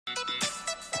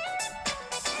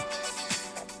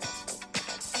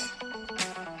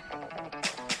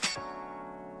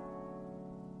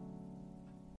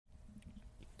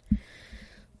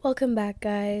Welcome back,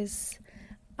 guys.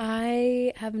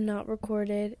 I have not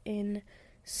recorded in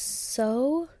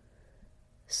so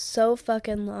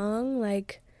fucking long.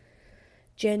 Like,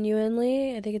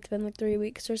 genuinely, I think it's been like 3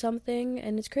 weeks or something.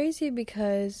 And it's crazy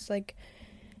because, like,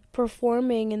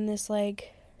 performing in this,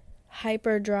 like,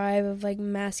 hyper drive of, like,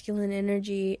 masculine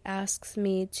energy asks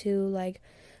me to, like,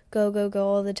 go, go, go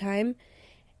all the time.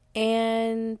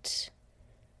 And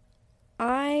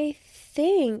I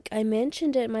think I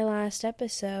mentioned it in my last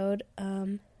episode,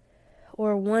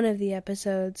 or one of the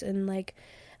episodes, and like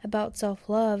about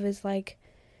self-love is like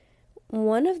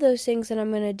one of those things that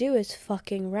I'm going to do is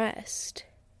fucking rest.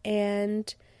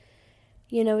 And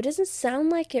it doesn't sound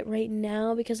like it right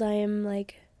now because I am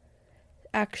like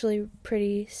actually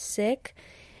pretty sick.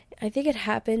 I think it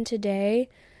happened today.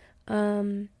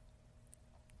 Truth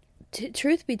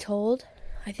be told,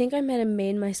 I think I might have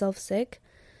made myself sick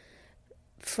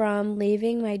from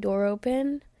leaving my door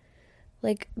open,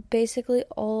 like basically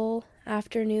all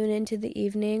afternoon into the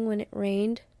evening when it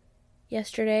rained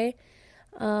yesterday.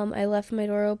 I left my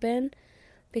door open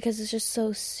because it's just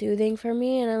so soothing for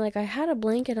me. And I had a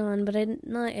blanket on, but I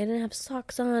didn't have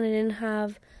socks on. I didn't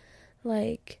have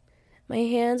like my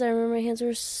hands. I remember my hands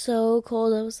were so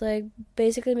cold. I was like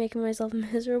basically making myself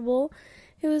miserable.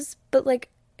 It was, but like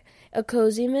a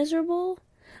cozy miserable.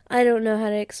 I don't know how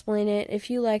to explain it. If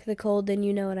you like the cold, then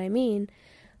you know what I mean.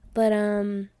 But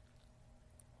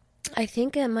I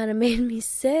think it might have made me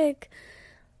sick.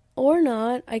 Or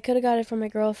not. I could have got it from my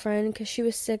girlfriend because she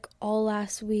was sick all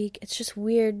last week. It's just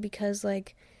weird because,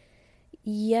 like,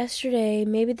 yesterday,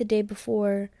 maybe the day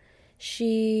before,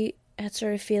 she had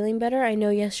started feeling better. I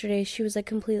know yesterday she was, like,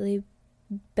 completely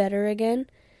better again.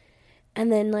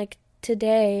 And then, like,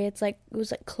 today, it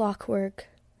was like clockwork.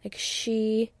 Like,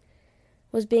 she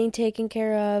was being taken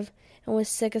care of and was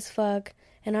sick as fuck.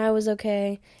 And I was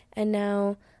okay. And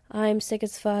now I'm sick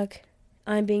as fuck.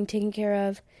 I'm being taken care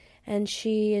of. And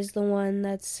she is the one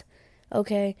that's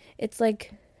okay. It's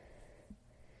like,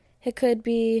 it could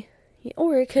be,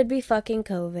 or it could be fucking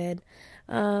COVID.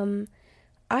 I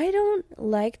don't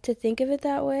like to think of it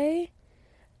that way,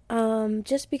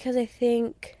 just because I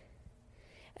think,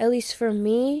 at least for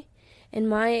me, in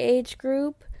my age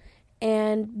group,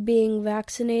 and being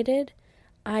vaccinated,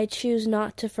 I choose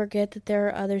not to forget that there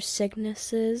are other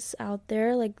sicknesses out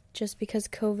there, like, just because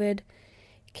COVID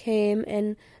came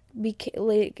and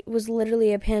was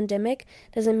literally a pandemic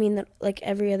doesn't mean that like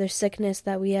every other sickness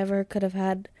that we ever could have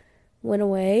had went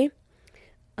away.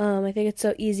 I think it's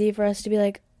so easy for us to be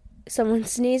like, someone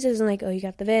sneezes and like, oh, you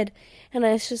got the vid, and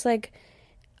it's just like,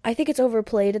 I think it's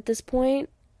overplayed at this point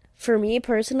for me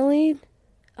personally.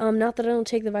 Not that I don't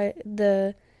take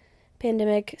the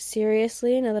pandemic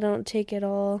seriously, not that I don't take it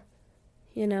all,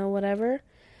 whatever.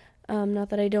 Not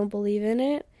that I don't believe in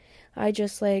it. I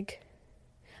just like,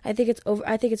 I think it's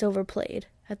overplayed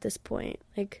at this point.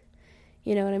 Like,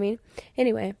 you know what I mean?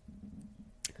 Anyway,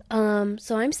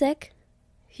 so I'm sick.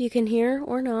 If you can hear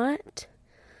or not.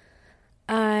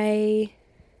 I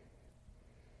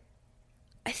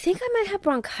think I might have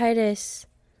bronchitis.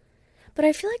 But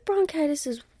I feel like bronchitis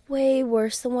is way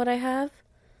worse than what I have.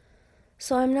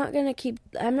 So I'm not going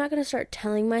to start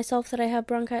telling myself that I have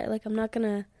bronchitis. Like, I'm not going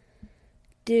to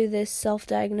do this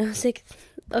self-diagnostic.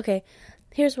 Okay,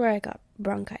 here's where I got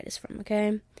bronchitis from,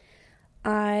 okay?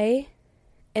 I'm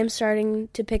starting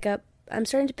to pick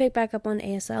back up on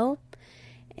ASL,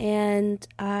 and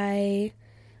I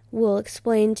will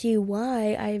explain to you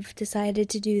why I've decided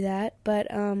to do that, but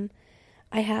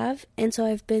I have, and so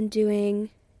I've been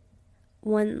doing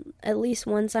at least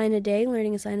one sign a day,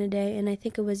 learning a sign a day, and I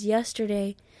think it was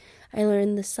yesterday I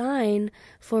learned the sign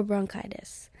for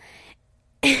bronchitis.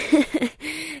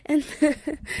 And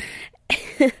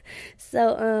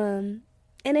so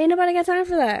and ain't nobody got time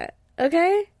for that.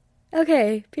 Okay,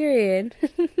 period.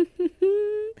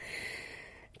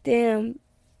 Damn.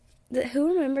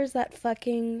 Who remembers that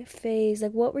fucking phase?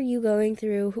 Like, what were you going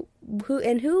through?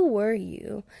 Who were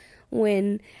you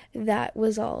when that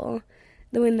was all,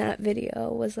 when that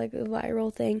video was like a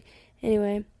viral thing?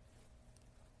 Anyway,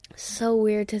 so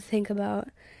weird to think about,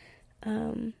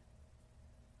 that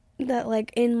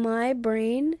like in my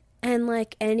brain, and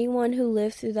like anyone who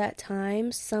lived through that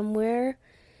time, somewhere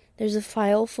there's a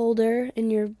file folder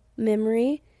in your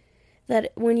memory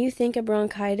that when you think of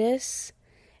bronchitis,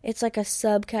 it's like a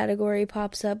subcategory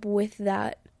pops up with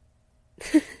that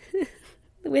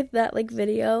with that like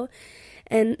video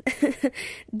and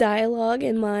dialogue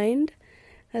in mind.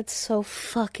 That's so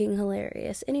fucking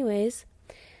hilarious. Anyways,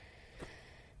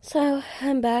 so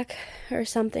I'm back or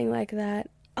something like that.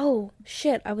 Oh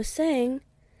shit, I was saying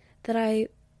that I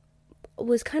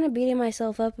was kind of beating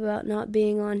myself up about not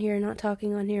being on here, not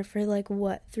talking on here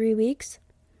for 3 weeks.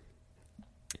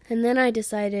 And then I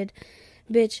decided,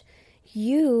 bitch,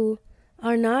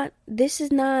 this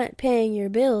is not paying your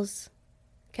bills,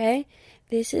 okay?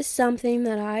 This is something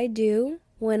that I do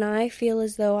when I feel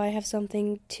as though I have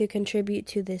something to contribute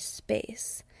to this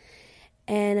space.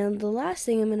 And the last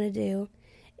thing I'm going to do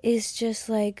is just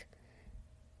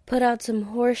put out some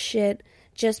horse shit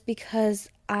just because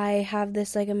I have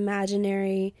this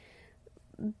imaginary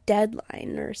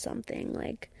deadline or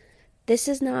something. This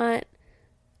is not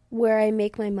where I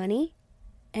make my money,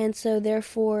 and so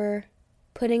therefore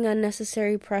putting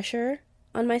unnecessary pressure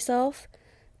on myself,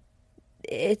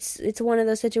 it's one of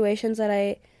those situations that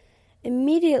I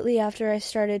immediately after I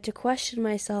started to question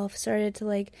myself, started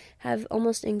to have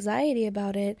almost anxiety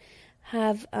about it,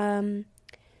 have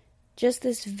just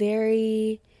this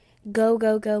very go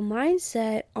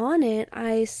mindset on it.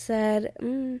 I said,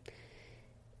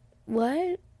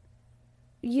 what?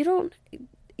 You don't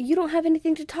have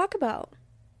anything to talk about.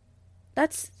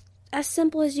 That's as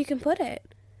simple as you can put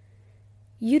it.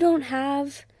 I didn't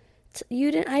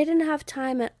have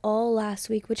time at all last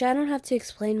week, which I don't have to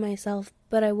explain myself,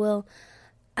 but I will.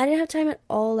 I didn't have time at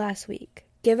all last week.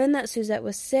 Given that Suzette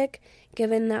was sick,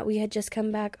 given that we had just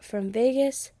come back from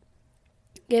Vegas,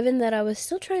 given that I was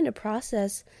still trying to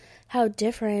process how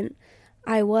different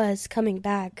I was coming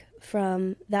back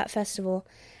from that festival,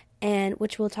 and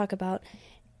which we'll talk about,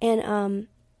 and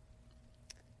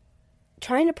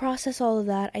trying to process all of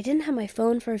that. I didn't have my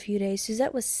phone for a few days.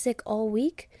 Suzette was sick all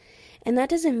week, and that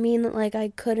doesn't mean that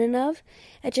I couldn't have.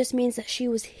 It just means that she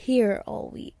was here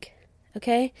all week,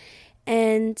 okay?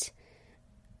 And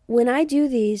when I do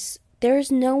these,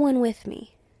 there's no one with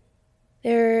me.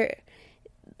 I'm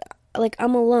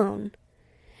alone.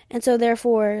 And so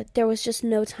therefore, there was just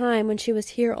no time when she was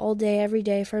here all day, every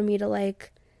day for me to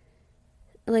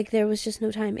there was just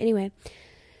no time. Anyway,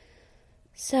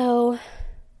 so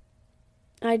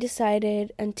I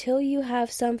decided until you have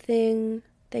something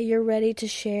that you're ready to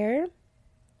share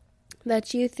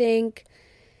that you think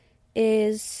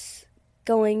is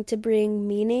going to bring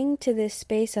meaning to this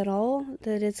space at all,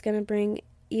 that it's going to bring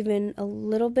even a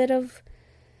little bit of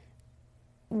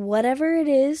whatever it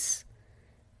is,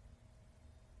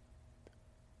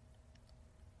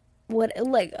 do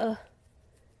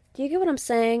you get what I'm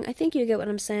saying? I think you get what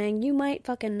I'm saying. You might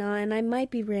fucking not, and I might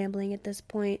be rambling at this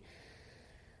point,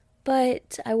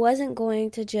 but I wasn't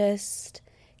going to just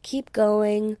keep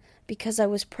going because I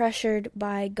was pressured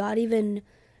by God even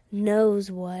knows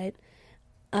what,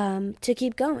 to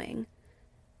keep going.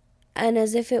 And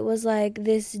as if it was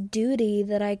this duty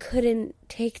that I couldn't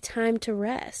take time to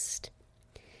rest.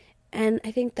 And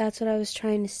I think that's what I was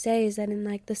trying to say, is that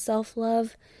in the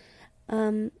self-love,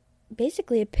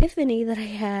 basically epiphany that I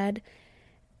had,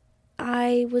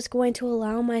 I was going to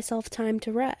allow myself time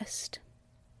to rest.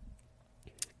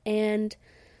 And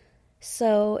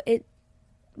so it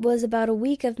was about a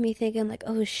week of me thinking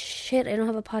oh shit, I don't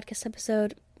have a podcast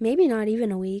episode, maybe not even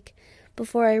a week,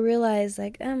 before I realized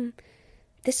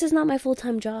this is not my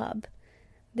full-time job.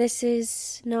 This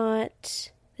is a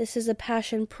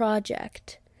passion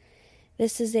project.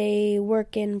 This is a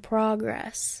work in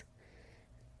progress.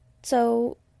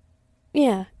 So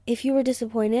yeah, if you were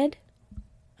disappointed,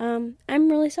 I'm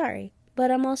really sorry, but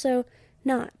I'm also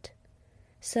not.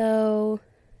 So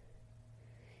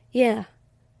yeah.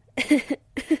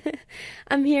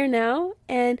 I'm here now,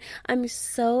 and I'm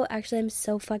so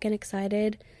fucking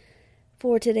excited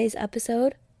for today's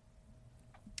episode,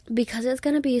 because it's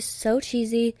gonna be so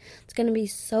cheesy, it's gonna be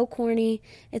so corny,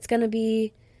 it's gonna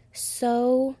be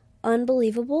so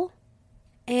unbelievable,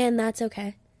 and that's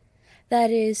okay. That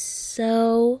is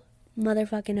so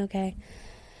motherfucking okay.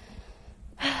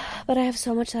 But I have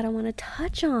so much that I want to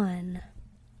touch on.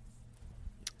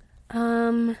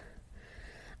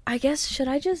 I guess, should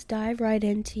I just dive right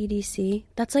into EDC?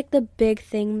 That's the big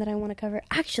thing that I want to cover.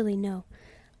 Actually, no.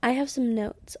 I have some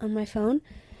notes on my phone,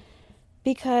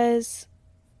 because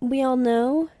we all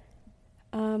know,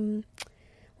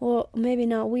 well, maybe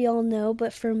not we all know,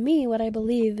 but for me, what I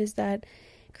believe is that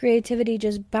creativity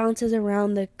just bounces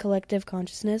around the collective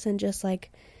consciousness, and just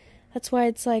that's why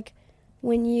it's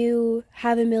when you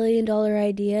have $1 million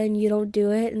idea and you don't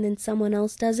do it, and then someone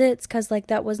else does it, it's because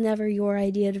that was never your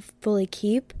idea to fully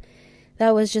keep.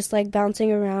 That was just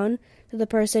bouncing around to the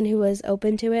person who was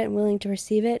open to it and willing to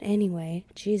receive it. Anyway,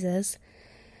 Jesus.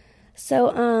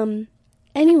 So,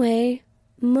 anyway,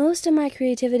 most of my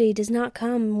creativity does not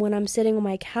come when I'm sitting on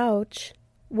my couch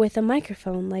with a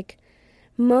microphone.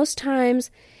 Most times,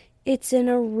 it's in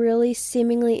a really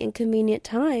seemingly inconvenient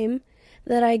time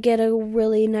that I get a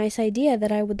really nice idea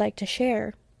that I would like to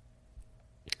share.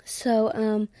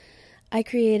 So, I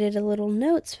created a little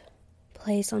notes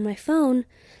place on my phone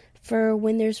for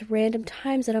when there's random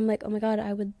times that I'm like, oh my god,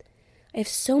 I have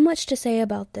so much to say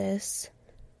about this.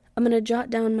 I'm gonna jot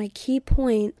down my key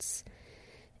points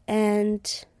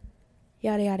and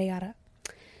yada yada yada.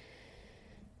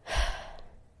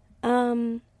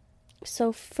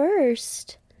 So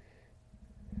first,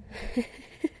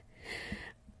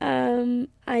 I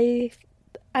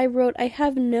wrote, I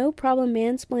have no problem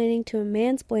mansplaining to a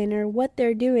mansplainer. What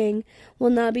they're doing will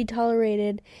not be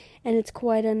tolerated, and it's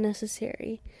quite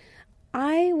unnecessary.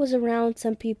 I was around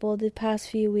some people the past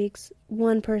few weeks,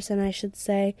 one person I should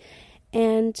say,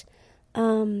 and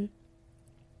I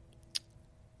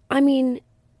mean,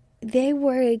 they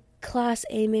were a class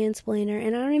A mansplainer,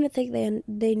 and I don't even think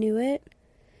they knew it.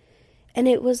 And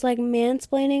it was like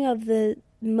mansplaining of the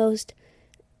most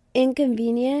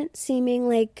inconvenient, seeming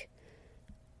like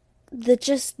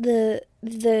the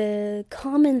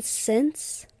common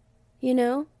sense, you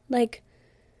know? Like,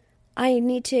 I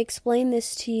need to explain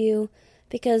this to you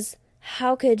because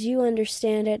how could you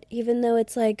understand it even though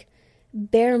it's like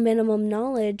bare minimum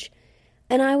knowledge?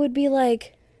 And I would be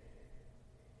like,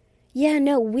 yeah,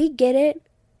 no, we get it.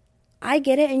 I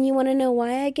get it, and you want to know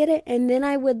why I get it? And then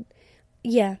I would,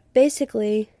 yeah,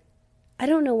 basically, I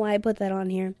don't know why I put that on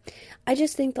here. I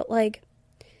just think that, like,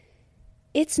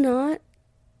 it's not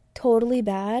totally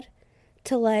bad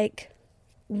to, like,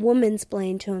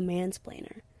 womansplain to a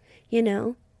mansplainer, you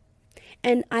know?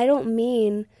 And I don't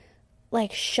mean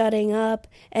like shutting up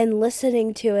and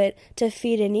listening to it to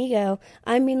feed an ego.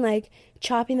 I mean like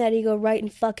chopping that ego right in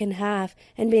fucking half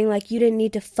and being like, you didn't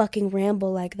need to fucking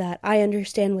ramble like that. I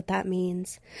understand what that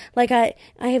means. Like I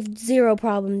have zero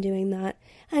problem doing that.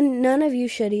 And none of you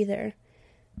should either.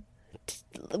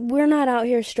 We're not out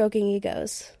here stroking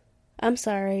egos. I'm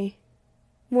sorry.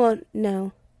 Well,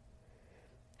 no.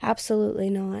 Absolutely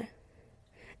not.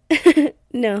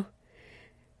 No.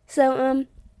 So,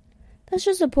 that's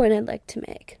just a point I'd like to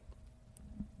make.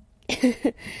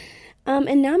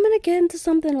 And now I'm gonna get into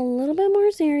something a little bit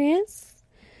more serious.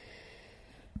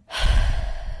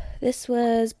 This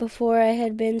was before I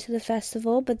had been to the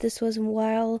festival, but this was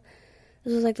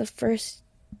like the first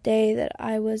day that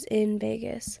I was in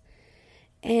Vegas.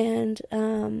 And,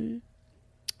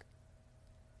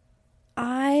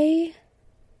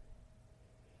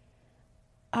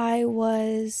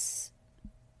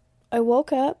 I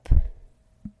woke up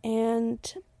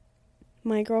and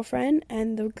my girlfriend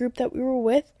and the group that we were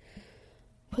with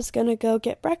was gonna go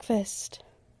get breakfast.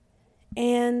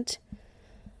 And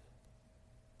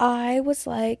I was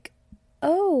like,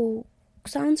 oh,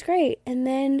 sounds great. And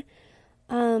then,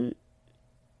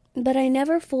 but I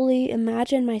never fully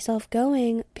imagined myself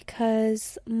going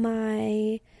because of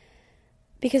my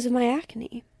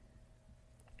acne.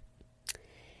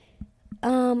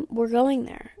 We're going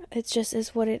there. It just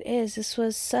is what it is. This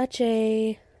was such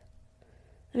a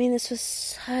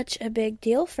big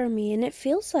deal for me, and it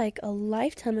feels like a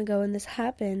lifetime ago when this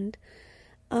happened.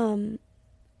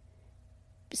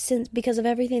 Since because of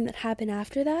everything that happened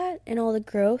after that and all the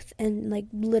growth and like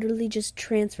literally just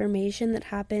transformation that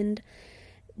happened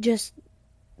just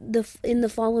in the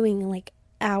following like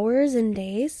hours and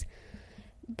days.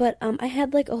 But I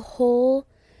had like a whole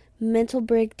mental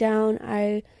breakdown.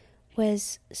 I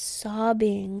was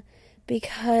sobbing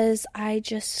because I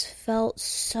just felt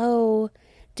so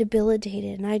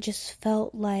debilitated, and I just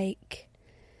felt like,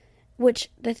 which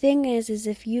the thing is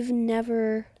if you've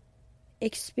never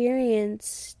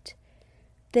experienced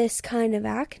this kind of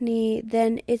acne,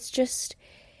 then it's just,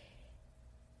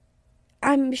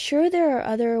 I'm sure there are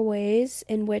other ways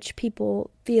in which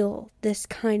people feel this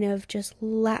kind of just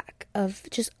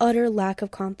utter lack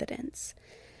of confidence.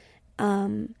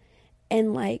 And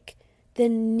like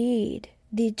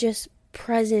the just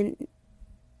present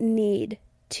need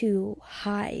to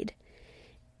hide.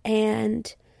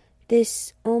 And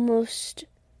this almost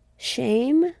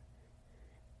shame.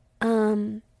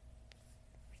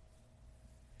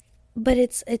 But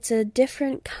it's a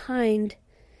different kind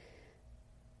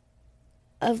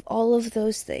of all of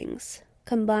those things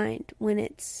combined when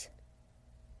it's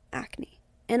acne.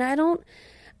 And I don't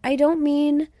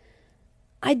mean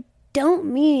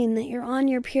that you're on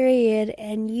your period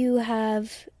and you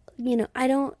have, I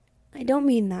don't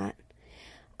mean that.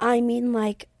 I mean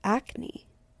like acne.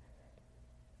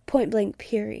 Point blank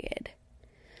period.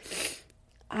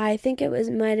 I think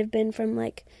might have been from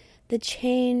like the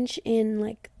change in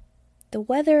like the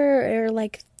weather or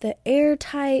like the air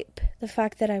type, the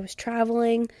fact that I was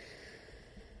traveling,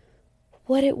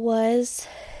 what it was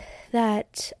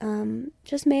that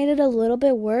just made it a little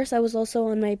bit worse. I was also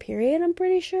on my period, I'm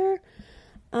pretty sure.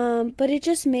 But it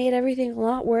just made everything a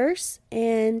lot worse,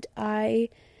 and it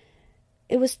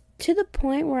was to the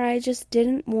point where I just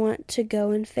didn't want to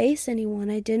go and face anyone.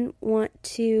 I didn't want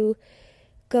to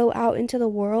go out into the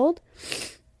world.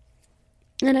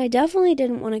 And I definitely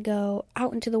didn't want to go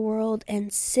out into the world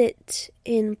and sit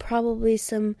in probably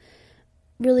some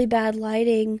really bad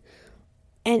lighting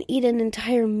and eat an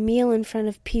entire meal in front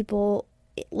of people,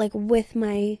 like with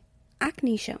my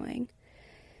acne showing.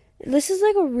 This is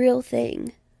like a real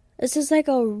thing. This is like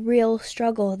a real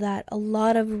struggle that a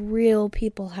lot of real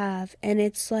people have. And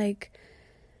it's like,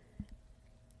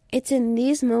 it's in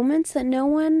these moments that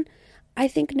I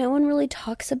think no one really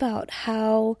talks about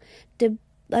how,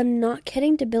 I'm not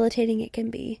kidding, debilitating it can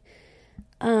be.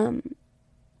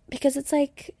 Because it's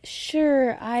like,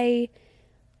 sure, I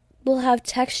will have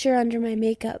texture under my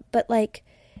makeup, but like,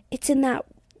 it's in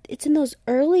those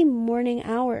early morning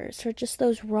hours, or just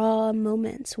those raw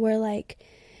moments where like,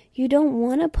 you don't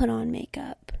want to put on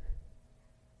makeup.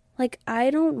 Like, I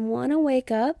don't want to wake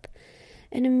up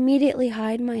and immediately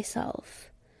hide myself.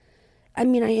 I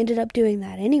mean, I ended up doing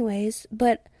that anyways,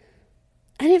 but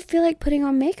I didn't feel like putting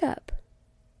on makeup.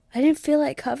 I didn't feel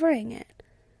like covering it.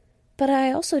 But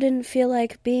I also didn't feel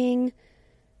like being,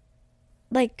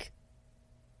 like,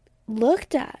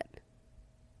 looked at.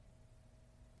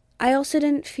 I also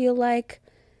didn't feel like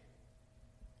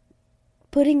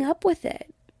putting up with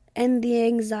it and the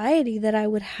anxiety that I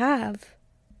would have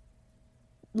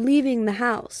leaving the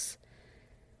house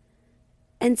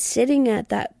and sitting at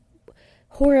that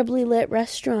horribly lit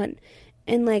restaurant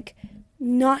and like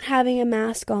not having a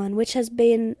mask on, which has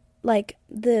been like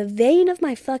the vein of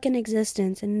my fucking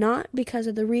existence, and not because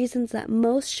of the reasons that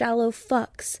most shallow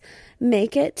fucks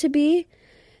make it to be.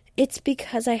 It's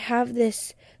because I have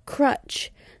this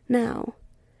crutch now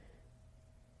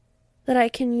that I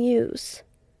can use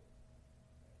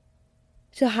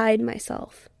to hide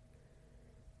myself.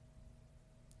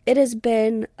 It has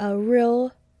been a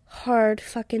real hard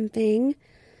fucking thing.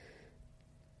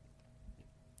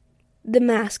 The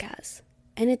mask has.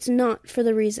 And it's not for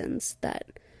the reasons that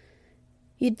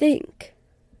you'd think.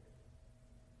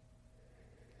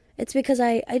 It's because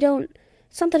I don't,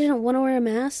 it's not that I don't want to wear a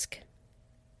mask.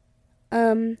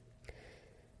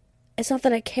 It's not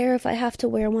that I care if I have to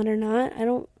wear one or not. I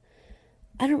don't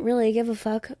really give a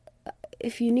fuck.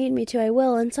 If you need me to, I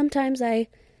will. And sometimes like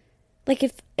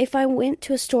if I went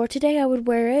to a store today, I would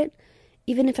wear it,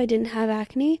 even if I didn't have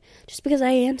acne, just because I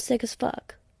am sick as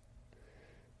fuck.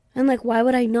 And like, why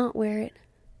would I not wear it?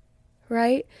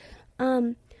 Right?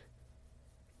 But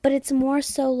it's more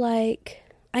so like,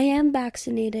 I am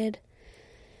vaccinated,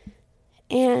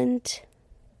 and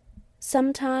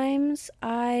sometimes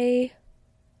I'm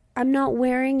not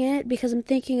wearing it because I'm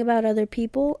thinking about other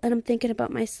people, and I'm thinking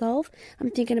about myself. I'm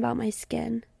thinking about my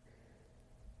skin.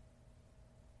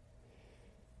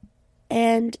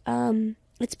 And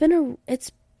it's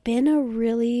been a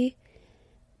really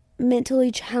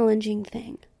mentally challenging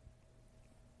thing.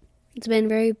 It's been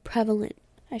very prevalent,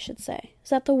 I should say. Is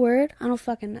that the word? I don't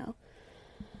fucking know.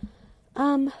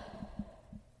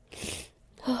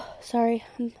 Oh, sorry,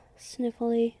 I'm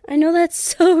sniffly. I know that's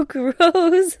so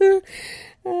gross.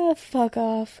 Fuck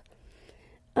off.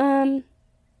 I'm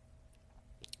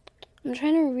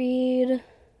trying to read.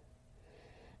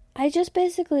 I just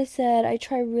basically said I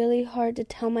try really hard to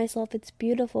tell myself it's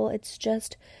beautiful. It's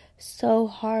just so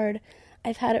hard.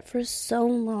 I've had it for so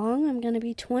long. I'm gonna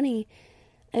be 20.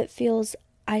 It feels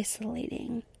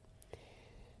isolating.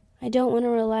 I don't want to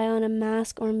rely on a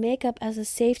mask or makeup as a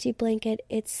safety blanket.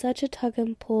 It's such a tug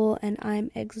and pull, and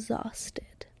I'm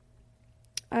exhausted.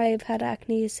 I've had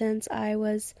acne since I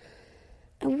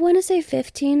want to say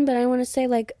 15, but I want to say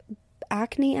like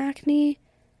acne,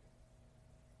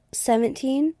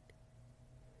 17.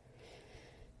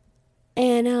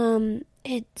 And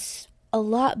it's a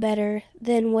lot better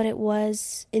than what it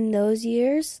was in those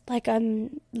years. Like,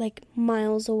 I'm like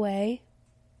miles away.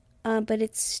 But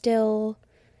it's still,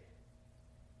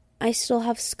 I still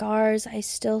have scars. I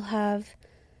still have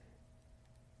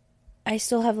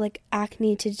like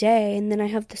acne today, and then I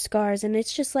have the scars, and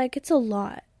it's just like, it's a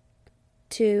lot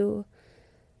to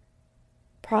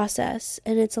process,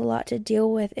 and it's a lot to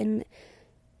deal with, and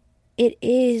it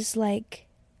is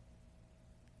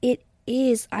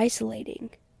isolating.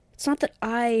 It's not that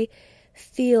I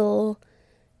feel,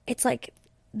 it's like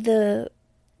the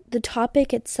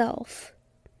topic itself,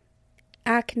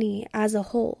 acne as a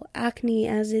whole, acne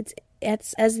as it's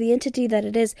as the entity that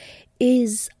it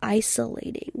is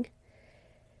isolating.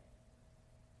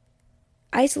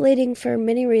 isolating for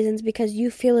many reasons, because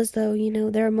you feel as though,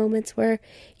 there are moments where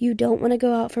you don't want to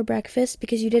go out for breakfast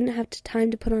because you didn't have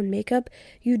time to put on makeup.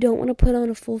 You don't want to put on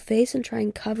a full face and try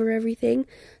and cover everything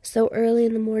so early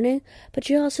in the morning, but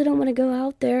you also don't want to go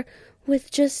out there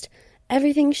with just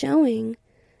everything showing,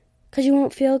 because you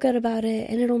won't feel good about it,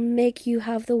 and it'll make you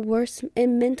have the worst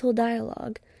mental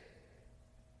dialogue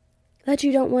that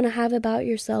you don't want to have about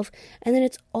yourself. And then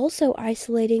it's also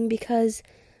isolating because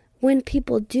when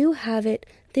people do have it,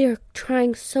 they're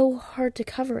trying so hard to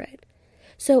cover it.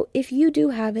 So if you do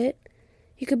have it,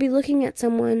 you could be looking at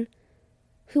someone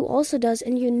who also does,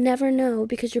 and you never know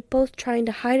because you're both trying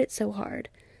to hide it so hard.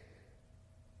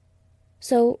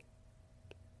 So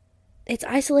it's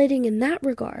isolating in that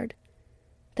regard,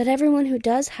 that everyone who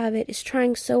does have it is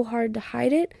trying so hard to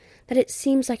hide it that it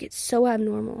seems like it's so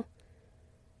abnormal.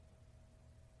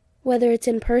 Whether it's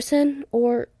in person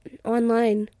or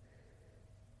online.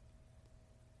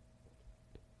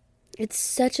 It's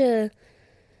such a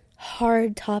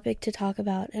hard topic to talk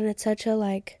about, and it's such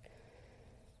a,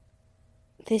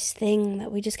 this thing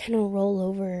that we just kind of roll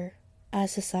over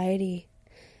as society.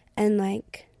 And,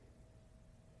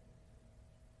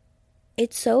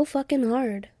 it's so fucking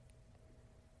hard.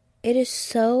 It is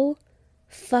so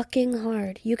fucking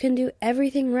hard. You can do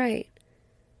everything right.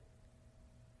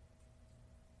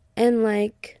 And,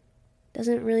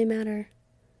 doesn't really matter.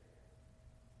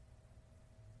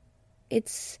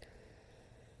 It's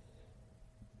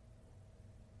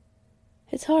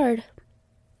hard.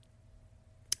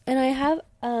 And I have,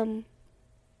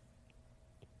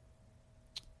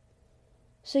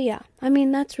 so yeah,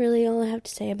 that's really all I have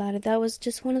to say about it. That was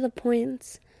just one of the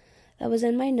points that was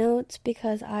in my notes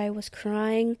because I was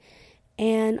crying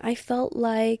and I felt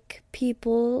like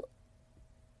people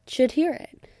should hear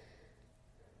it.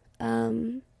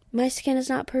 My skin is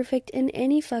not perfect in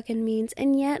any fucking means,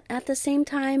 and yet at the same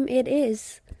time it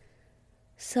is.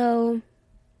 So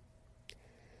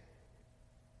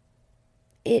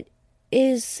it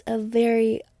is a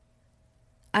very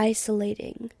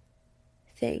isolating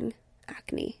thing,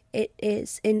 acne. It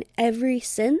is, in every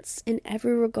sense, in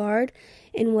every regard,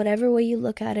 in whatever way you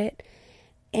look at it.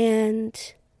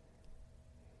 And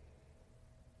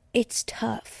it's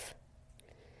tough.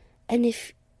 And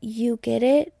if you get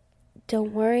it,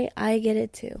 don't worry, I get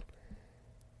it too.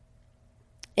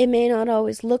 It may not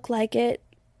always look like it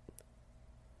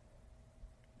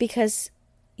because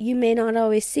you may not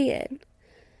always see it.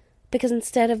 Because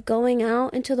instead of going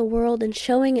out into the world and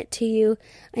showing it to you,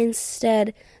 I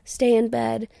instead stay in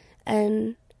bed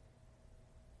and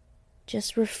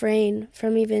just refrain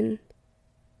from even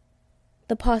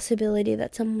the possibility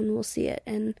that someone will see it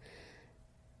and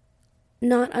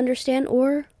not understand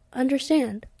or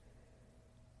understand.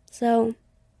 So,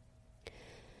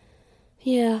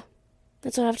 yeah,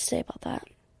 that's what I have to say about that.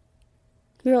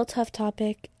 Real tough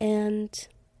topic, and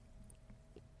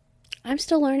I'm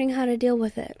still learning how to deal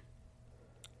with it.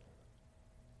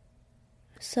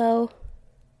 So,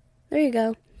 there you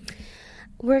go.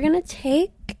 We're going to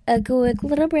take a quick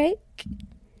little break,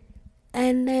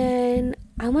 and then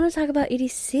I want to talk about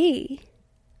EDC.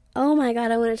 Oh my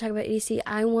god, I want to talk about EDC.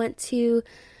 I want to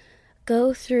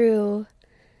go through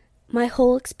my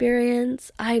whole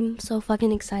experience. I'm so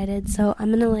fucking excited. So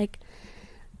I'm going to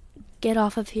get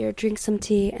off of here, drink some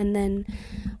tea, and then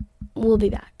we'll be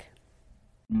back.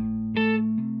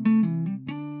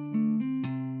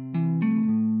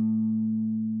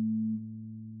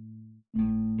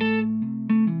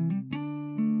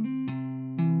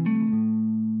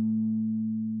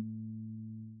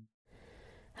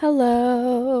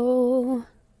 Hello.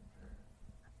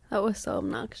 That was so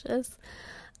obnoxious.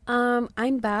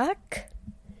 I'm back.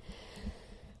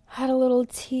 Had a little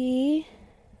tea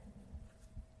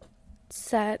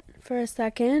set for a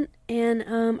second, and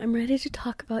I'm ready to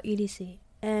talk about EDC.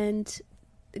 And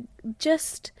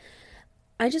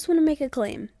I just want to make a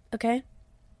claim, okay?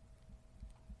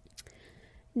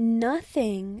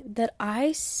 Nothing that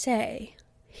I say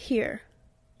here,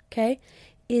 okay,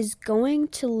 is going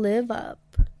to live up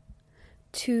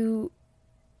to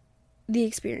the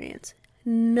experience.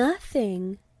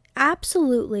 Nothing.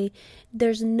 Absolutely.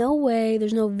 There's no way,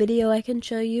 there's no video I can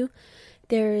show you.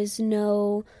 There is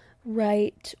no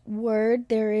right word.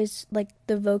 There is it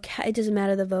doesn't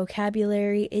matter the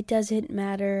vocabulary. It doesn't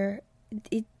matter.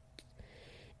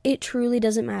 It truly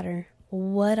doesn't matter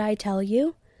what I tell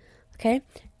you. Okay?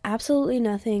 Absolutely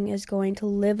nothing is going to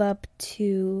live up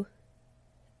to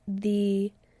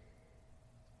the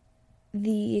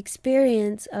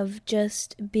experience of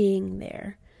just being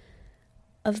there.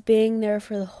 Of being there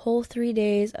for the whole 3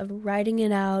 days, of writing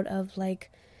it out, of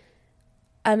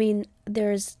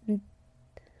there's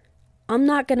I'm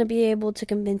not going to be able to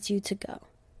convince you to go.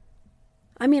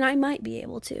 I mean, I might be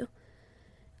able to.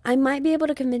 I might be able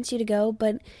to convince you to go,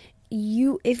 but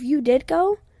if you did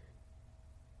go,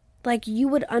 like, you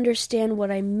would understand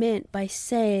what I meant by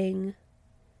saying,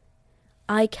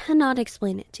 I cannot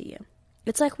explain it to you.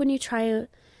 It's like when you try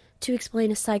to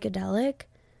explain a psychedelic,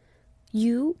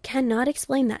 you cannot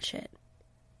explain that shit.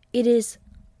 It is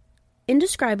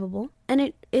indescribable, and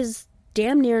it is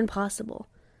damn near impossible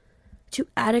to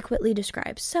adequately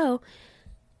describe. So,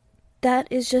 that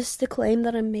is just the claim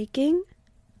that I'm making,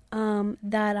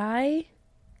 that I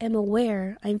am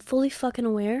aware, I'm fully fucking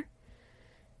aware,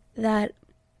 that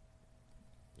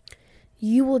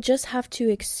you will just have to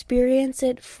experience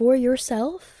it for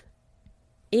yourself,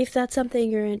 if that's something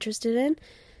you're interested in,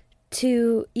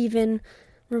 to even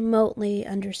remotely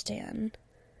understand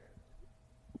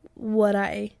what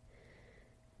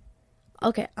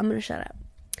Okay, I'm gonna shut up.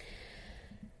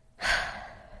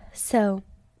 So,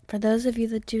 for those of you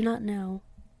that do not know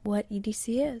what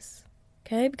EDC is,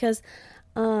 okay, because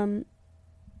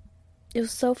it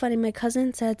was so funny. My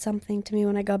cousin said something to me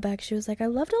when I got back. She was like, I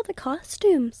loved all the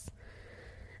costumes.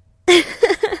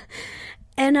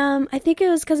 And I think it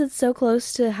was because it's so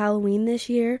close to Halloween this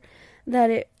year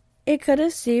that it could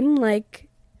have seemed like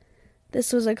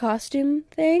this was a costume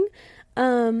thing.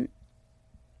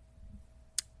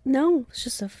 No, it's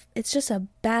just a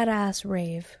badass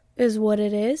rave is what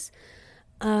it is.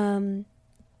 It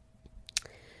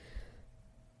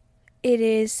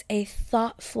is a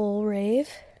thoughtful rave,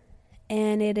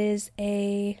 and it was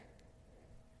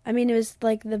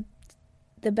like the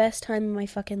best time of my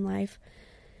fucking life.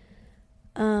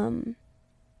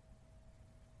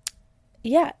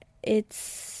 Yeah,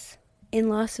 it's in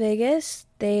Las Vegas.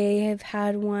 They have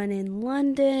had one in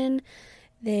London.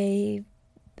 They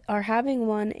are having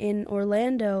one in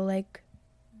Orlando, like,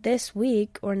 this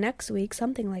week or next week,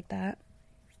 something like that.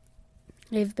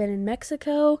 They've been in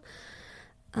Mexico.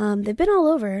 They've been all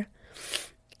over.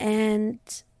 And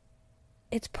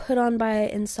it's put on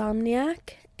by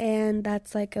Insomniac, and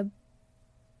that's like a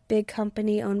big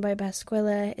company owned by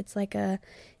Basquiat. It's like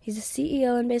he's a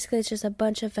CEO, and basically it's just a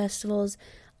bunch of festivals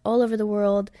all over the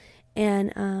world, and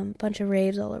a bunch of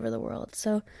raves all over the world.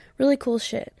 So, really cool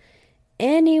shit.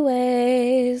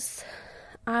 Anyways,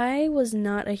 I was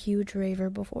not a huge raver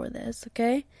before this,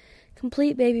 okay?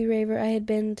 Complete baby raver. I had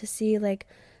been to see, like,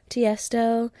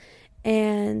 Tiesto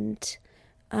and,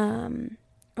 oh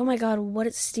my god, what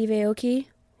is Steve Aoki?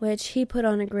 Which he put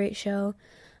on a great show.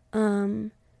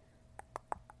 Who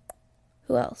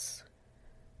else?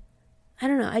 I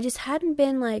don't know. I just hadn't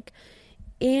been, like,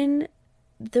 in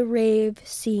the rave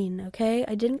scene, okay?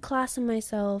 I didn't classify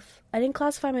myself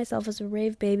as a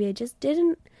rave baby. I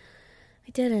didn't,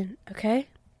 okay?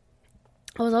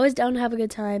 I was always down to have a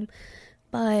good time,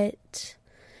 but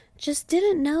just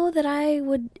didn't know that I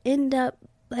would end up,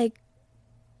 like,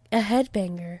 a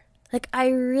headbanger. Like, I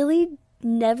really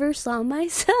never saw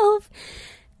myself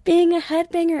being a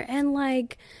headbanger, and,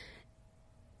 like,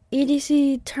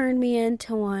 EDC turned me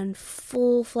into one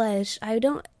full-fledged. I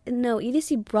don't know,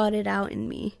 EDC brought it out in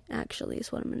me, actually,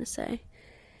 is what I'm going to say.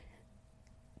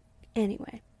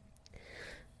 Anyway,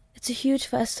 it's a huge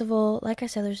festival. Like I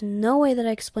said, there's no way that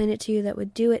I explain it to you that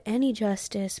would do it any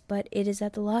justice, but it is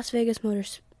at the Las Vegas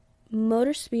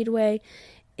Motor Speedway.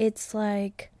 It's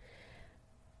like,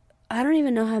 I don't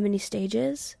even know how many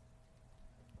stages.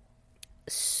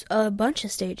 A bunch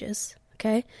of stages,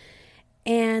 okay?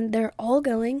 And they're all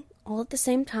going all at the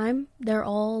same time. They're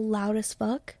all loud as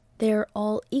fuck. They're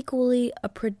all equally a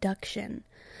production.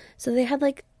 So they had,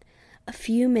 like, a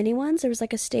few mini ones. There was,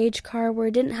 like, a stage car where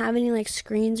it didn't have any, like,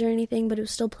 screens or anything, but it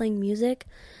was still playing music.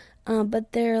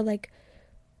 But there, like,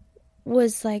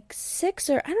 was, like, 6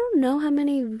 or I don't know how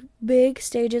many big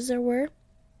stages there were.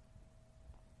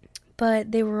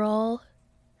 But they were all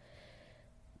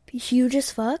huge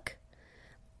as fuck.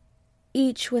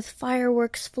 Each with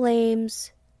fireworks,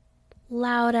 flames,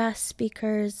 loud-ass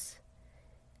speakers,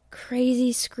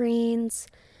 crazy screens.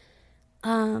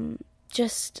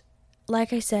 Just,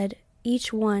 like I said,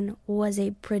 each one was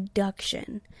a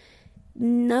production.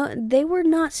 No, they were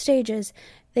not stages.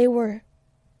 They were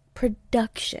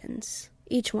productions,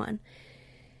 each one.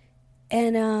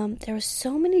 And there were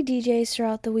so many DJs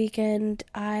throughout the weekend,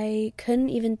 I couldn't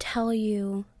even tell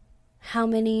you how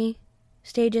many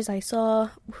stages I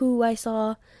saw, who I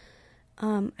saw.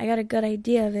 I got a good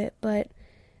idea of it, but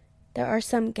there are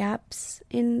some gaps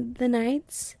in the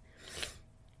nights.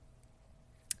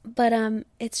 But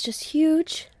it's just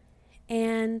huge,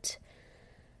 and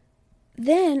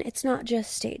then it's not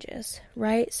just stages,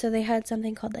 right? So they had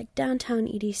something called like Downtown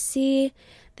EDC.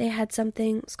 They had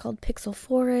something, it was called Pixel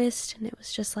Forest, and it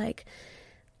was just like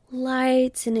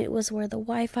lights, and it was where the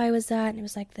Wi-Fi was at, and it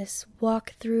was like this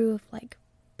walkthrough of like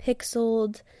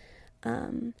pixeled,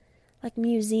 like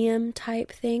museum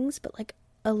type things, but like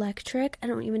electric. I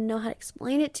don't even know how to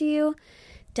explain it to you.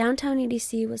 Downtown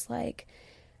EDC was like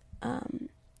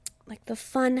the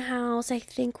fun house, I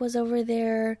think, was over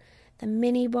there. The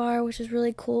mini bar, which was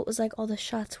really cool. It was like all the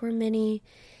shots were mini.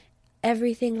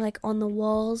 Everything like on the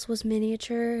walls was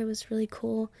miniature. It was really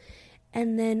cool.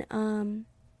 And then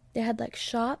they had like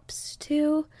shops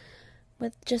too,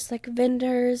 with just like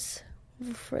vendors,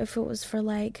 if it was for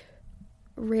like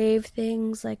rave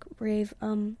things, like rave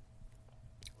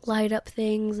light up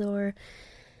things or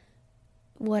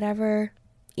whatever.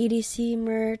 EDC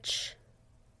merch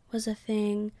was a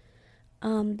thing.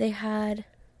 They had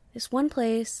this one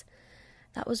place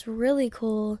that was really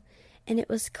cool, and it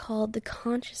was called the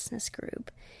Consciousness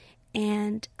Group.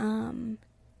 And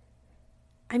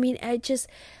I mean,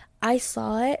 I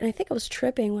saw it, and I think I was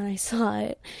tripping when I saw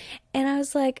it, and I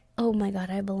was like, oh my god,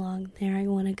 I belong there, I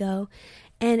want to go.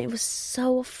 And it was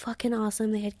so fucking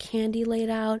awesome. They had candy laid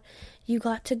out. You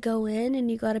got to go in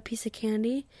and you got a piece of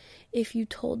candy if you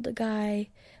told the guy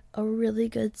a really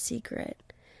good secret.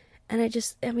 And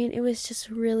I mean, it was just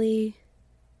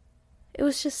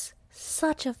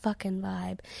such a fucking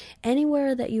vibe.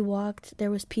 Anywhere that you walked,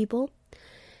 there was people.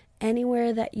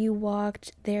 Anywhere that you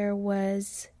walked, there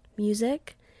was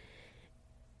music.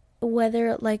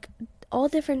 Whether, like, all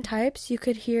different types. You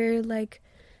could hear, like,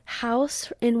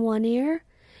 house in one ear,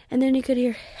 and then you could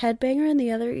hear headbanger in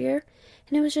the other ear.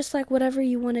 And it was just, like, whatever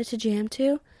you wanted to jam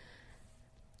to.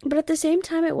 But at the same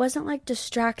time, it wasn't, like,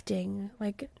 distracting.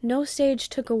 Like, no stage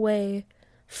took away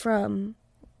from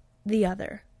the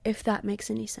other, if that makes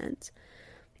any sense.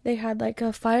 They had, like,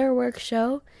 a fireworks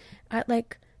show at,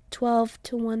 like, 12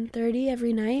 to 1:30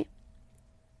 every night.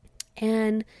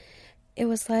 And it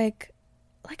was, like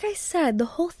I said, the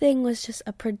whole thing was just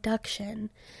a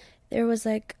production. There was,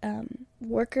 like,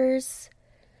 workers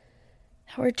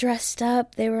that were dressed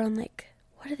up. They were on, like,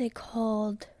 what are they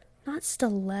called? Not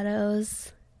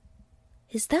stilettos.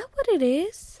 Is that what it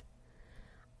is?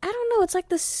 I don't know. It's like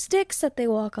the sticks that they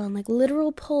walk on, like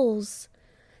literal poles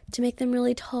to make them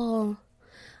really tall.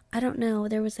 I don't know.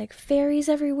 There was like fairies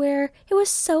everywhere. It was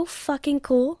so fucking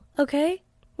cool, okay?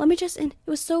 It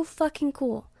was so fucking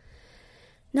cool.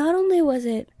 Not only was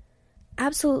it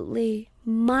absolutely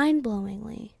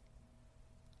mind-blowingly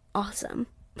awesome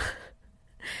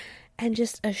and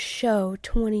just a show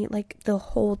like the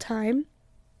whole time.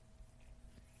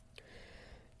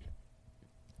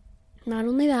 Not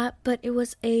only that, but it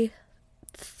was a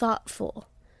thoughtful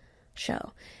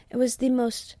show. It was the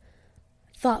most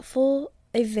thoughtful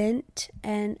event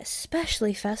and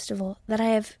especially festival that I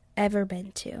have ever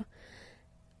been to.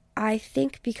 I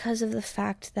think because of the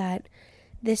fact that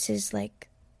this is like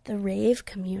the rave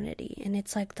community, and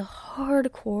it's like the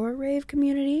hardcore rave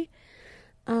community,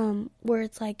 where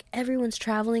it's like everyone's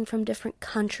traveling from different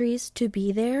countries to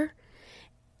be there.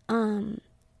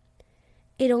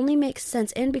 It only makes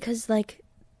sense, and because like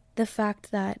the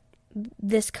fact that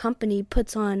this company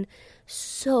puts on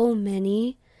so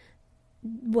many,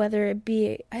 whether it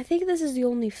be, I think this is the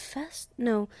only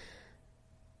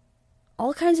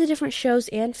all kinds of different shows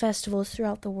and festivals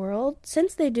throughout the world.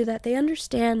 Since they do that, they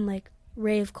understand like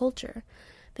rave culture.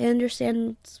 They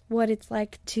understand what it's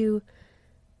like to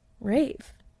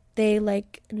rave. They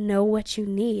like know what you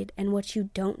need and what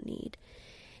you don't need.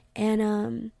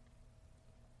 And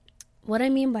what I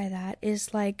mean by that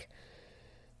is like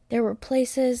there were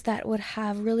places that would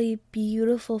have really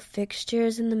beautiful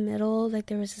fixtures in the middle. Like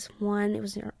there was this one,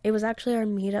 it was actually our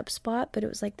meetup spot, but it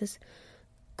was like this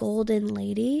golden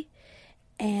lady.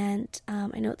 And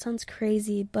I know it sounds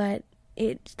crazy, but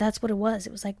that's what it was.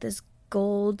 It was like this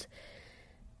gold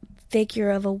figure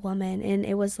of a woman, and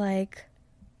it was like,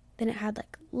 then it had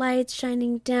like lights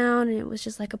shining down, and it was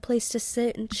just like a place to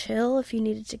sit and chill if you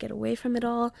needed to get away from it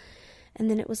all. And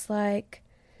then it was like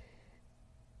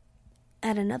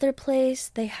at another place,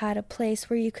 they had a place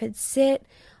where you could sit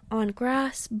on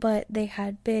grass, but they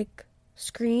had big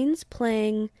screens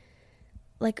playing,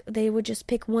 like they would just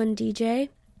pick one DJ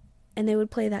and they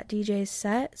would play that DJ's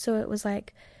set. So it was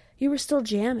like you were still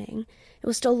jamming. It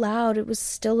was still loud. It was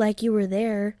still like you were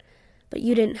there, but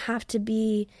you didn't have to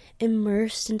be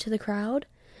immersed into the crowd.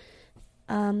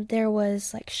 There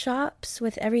was like shops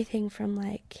with everything from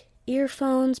like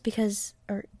earphones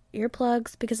or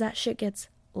earplugs, because that shit gets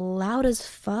loud as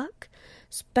fuck,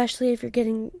 especially if you're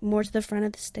getting more to the front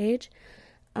of the stage.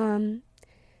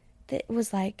 It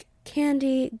was like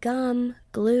candy, gum,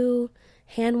 glue,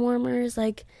 hand warmers,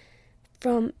 like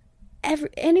from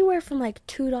anywhere from like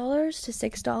 $2 to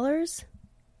 $6.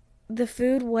 The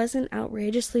food wasn't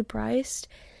outrageously priced.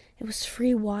 It was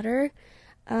free water.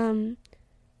 And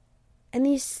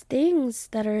these things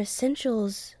that are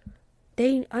essentials,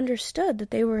 they understood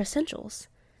that they were essentials.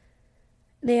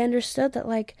 They understood that,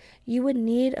 like, you would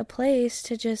need a place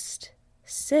to just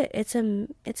sit. It's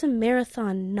a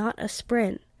marathon, not a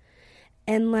sprint.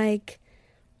 And like,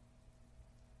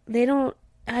 they don't,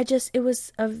 it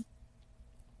was that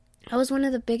was one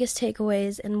of the biggest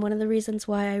takeaways and one of the reasons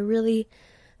why I really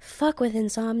fuck with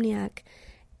Insomniac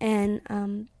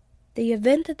and the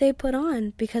event that they put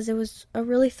on, because it was a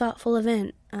really thoughtful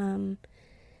event. And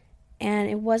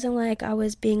it wasn't like I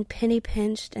was being penny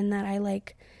pinched and that I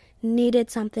like needed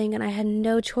something and I had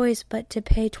no choice but to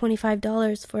pay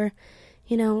 $25 for,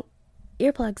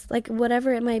 earplugs, like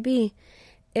whatever it might be.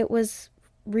 It was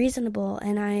reasonable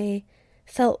and I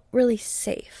felt really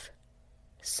safe.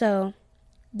 So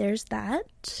there's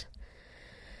that.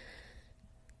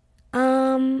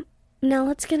 Now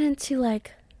let's get into,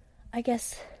 like, I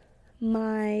guess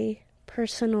my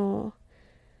personal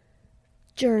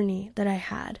journey that I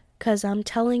had, because I'm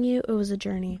telling you, it was a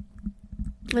journey.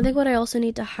 I think what I also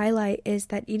need to highlight is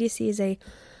that EDC is a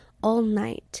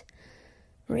all-night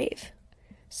rave.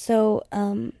 So,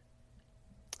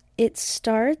 it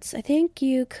starts, I think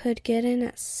you could get in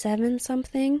at 7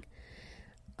 something,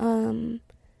 and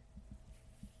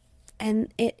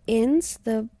it ends,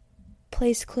 the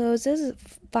place closes at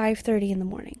 5:30 in the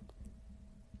morning.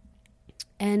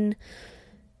 And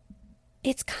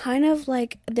it's kind of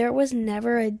like there was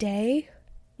never a day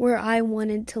where I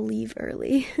wanted to leave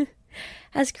early.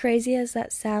 As crazy as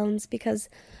that sounds, because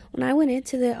when I went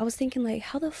into I was thinking, like,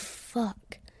 how the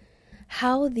fuck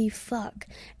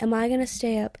am I gonna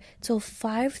stay up till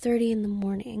 5:30 in the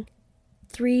morning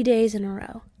 3 days in a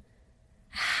row?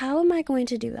 How am I going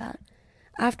to do that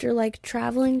after, like,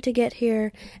 traveling to get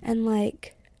here? And,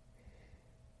 like,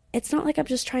 it's not like I'm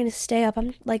just trying to stay up.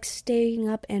 I'm, like, staying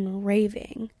up and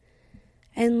raving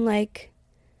and, like,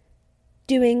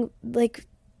 doing, like,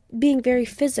 being very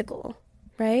physical,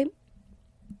 right?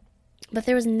 But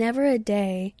there was never a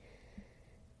day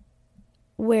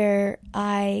where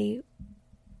I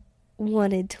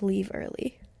wanted to leave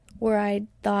early, where I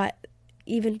thought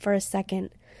even for a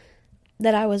second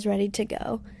that I was ready to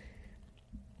go.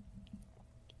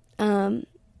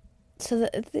 So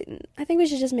I think we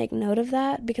should just make note of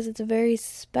that, because it's a very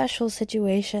special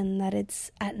situation that it's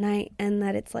at night and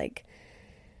that it's like,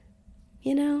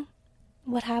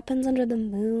 what happens under the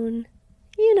moon.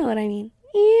 You know what I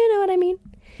mean.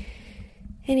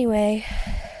 Anyway,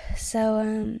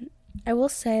 so I will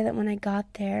say that when I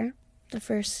got there the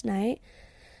first night,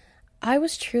 I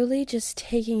was truly just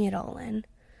taking it all in.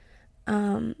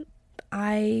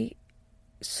 I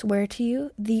swear to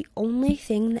you, the only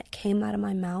thing that came out of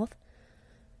my mouth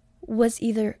was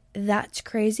either "that's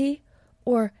crazy"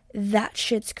 or "that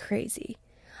shit's crazy."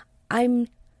 I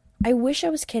wish I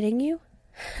was kidding you.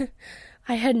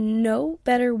 I had no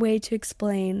better way to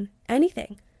explain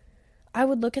anything. I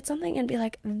would look at something and be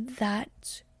like,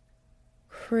 "That's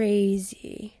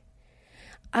crazy."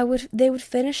 They would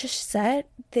finish a set,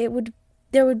 there would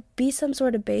be some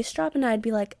sort of bass drop, and I'd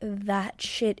be like, "That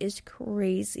shit is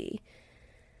crazy."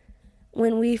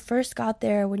 When we first got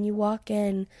there, when you walk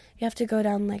in, you have to go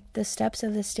down, like, the steps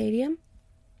of the stadium,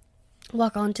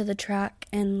 walk onto the track,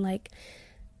 and, like,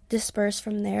 disperse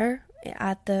from there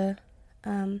at the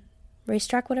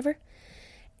racetrack, whatever.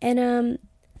 And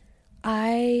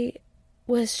I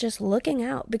was just looking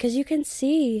out, because you can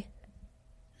see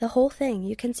the whole thing.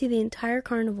 You can see the entire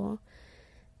carnival.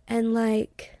 And,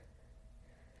 like,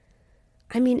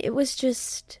 I mean, it was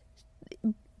just,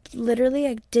 literally,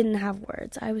 I didn't have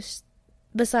words.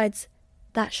 Besides,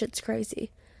 that shit's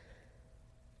crazy.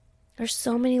 There's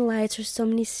so many lights, there's so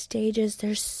many stages,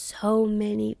 there's so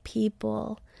many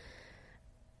people.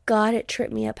 God, it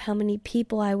tripped me up how many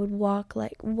people I would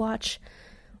watch,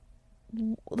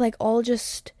 like, all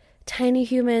just tiny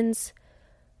humans,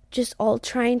 just all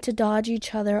trying to dodge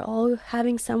each other, all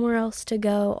having somewhere else to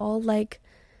go, all, like,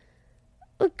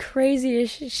 the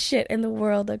craziest shit in the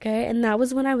world, okay? And that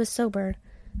was when I was sober,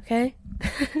 okay?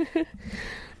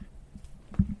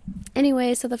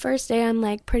 Anyway, so the first day, I'm,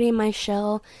 like, pretty in my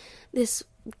shell. This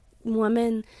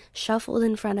woman shuffled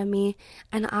in front of me,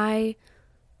 and I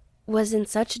was in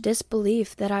such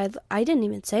disbelief that I didn't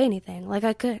even say anything. Like,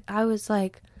 I was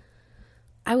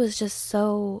just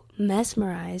so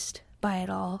mesmerized by it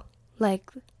all. Like,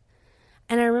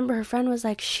 and I remember her friend was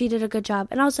like, "She did a good job."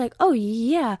 And I was like, "Oh,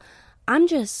 yeah, I'm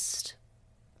just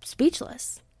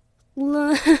speechless."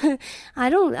 I'm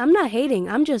not hating.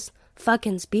 I'm just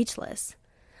fucking speechless.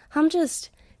 I'm just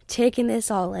taking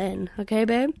this all in, okay,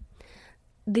 babe?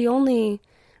 The only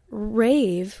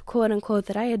rave, quote unquote,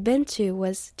 that I had been to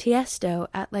was Tiesto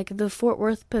at like the Fort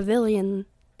Worth Pavilion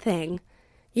thing.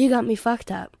 You got me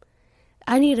fucked up.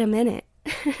 I need a minute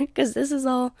because this is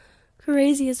all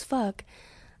crazy as fuck.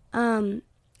 I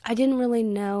didn't really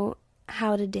know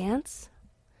how to dance,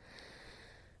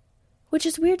 which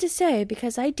is weird to say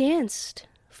because I danced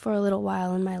for a little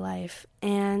while in my life,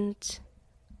 and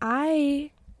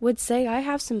I would say I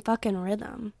have some fucking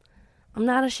rhythm. I'm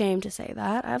not ashamed to say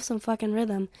that. I have some fucking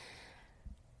rhythm.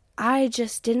 I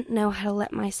just didn't know how to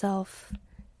let myself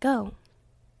go.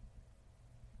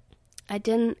 I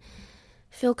didn't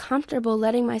feel comfortable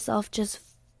letting myself just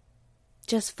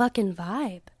fucking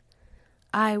vibe.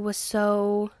 I was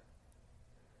so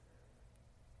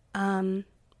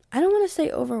I don't want to say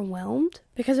overwhelmed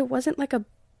because it wasn't like a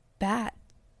bad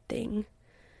thing.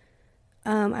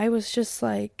 I was just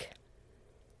like,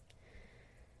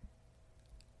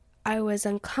 I was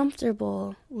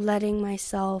uncomfortable letting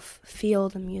myself feel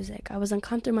the music. I was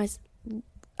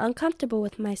uncomfortable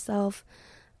with myself,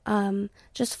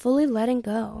 just fully letting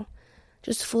go,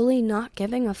 just fully not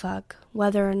giving a fuck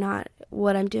whether or not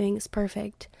what I'm doing is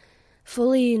perfect,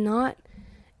 fully not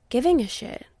giving a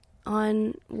shit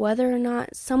on whether or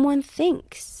not someone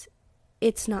thinks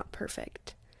it's not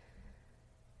perfect,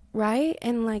 right?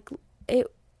 And like it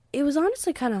was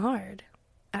honestly kind of hard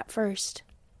at first.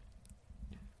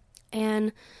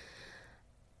 And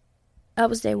that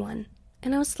was day one.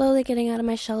 And I was slowly getting out of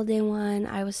my shell day one.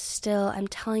 I'm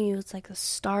telling you, it's like a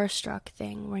starstruck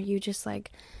thing where you're just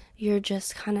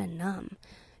kind of numb.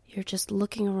 You're just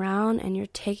looking around and you're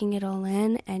taking it all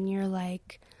in and you're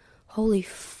like, holy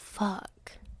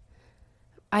fuck.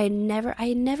 I had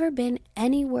never been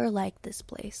anywhere like this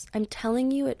place. I'm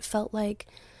telling you, it felt like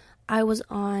I was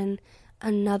on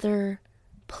another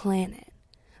planet.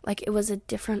 Like it was a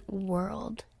different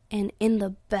world. And in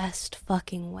the best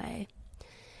fucking way.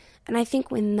 And I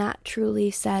think when that truly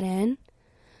set in,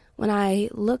 when I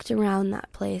looked around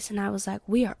that place and I was like,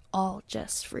 we are all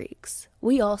just freaks.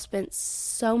 We all spent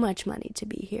so much money to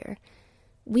be here.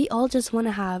 We all just want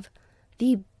to have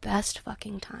the best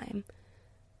fucking time.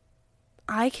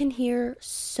 I can hear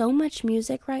so much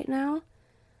music right now.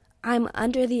 I'm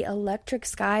under the electric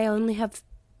sky. I only have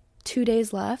 2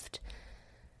 days left.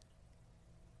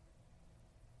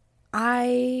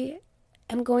 I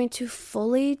am going to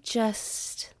fully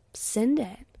just send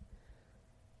it.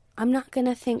 I'm not going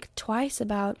to think twice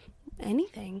about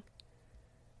anything.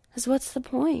 Because what's the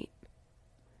point?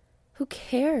 Who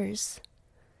cares?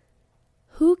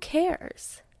 Who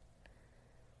cares?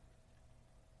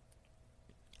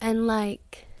 And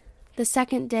like the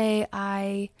second day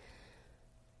I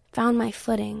found my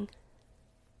footing,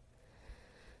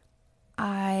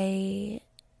 I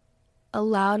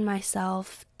allowed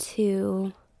myself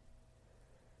to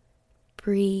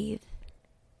breathe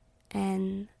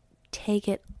and take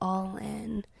it all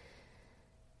in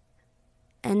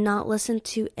and not listen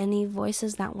to any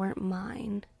voices that weren't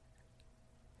mine.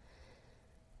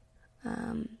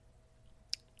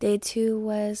 Day two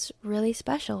was really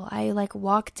special. I like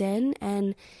walked in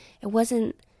and I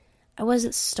wasn't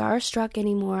starstruck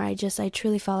anymore. I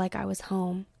truly felt like I was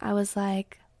home. I was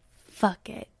like, fuck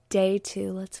it. Day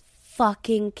two, let's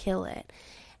fucking kill it.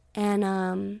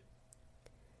 And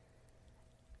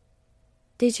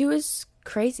day two was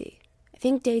crazy. I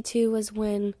think day two was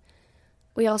when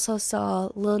we also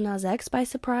saw Lil Nas X by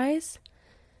surprise.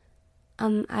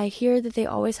 I hear that they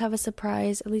always have a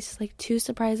surprise, at least like 2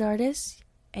 surprise artists,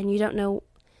 and you don't know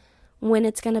when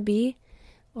it's gonna be,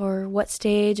 or what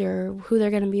stage, or who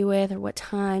they're gonna be with, or what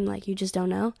time, like you just don't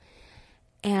know.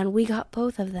 And we got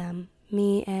both of them.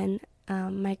 Me and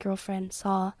my girlfriend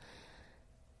Saul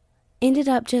ended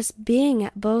up just being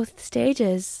at both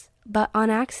stages, but on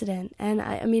accident. And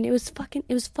I mean, it was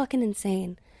fucking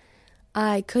insane.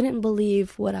 I couldn't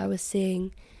believe what I was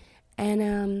seeing.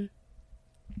 And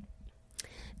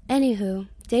anywho,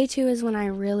 day two is when I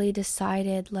really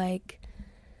decided, like,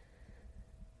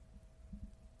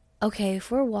 okay, if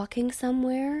we're walking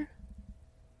somewhere,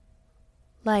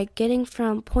 like getting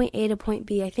from point A to point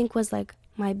B, I think was like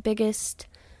my biggest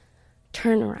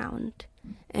turnaround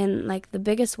and like the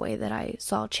biggest way that I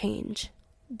saw change,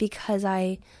 because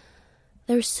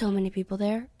there's so many people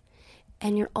there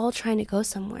and you're all trying to go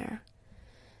somewhere.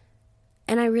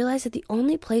 And I realized that the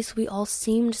only place we all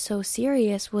seemed so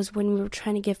serious was when we were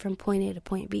trying to get from point A to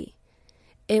point B.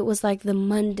 It was like the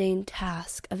mundane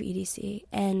task of EDC.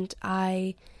 And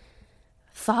I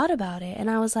thought about it and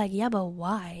I was like, yeah, but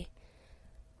why?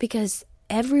 Because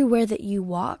everywhere that you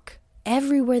walk,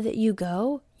 everywhere that you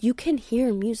go, you can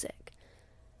hear music.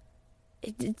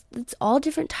 It's all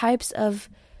different types of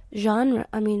genre.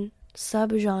 I mean,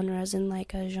 subgenres in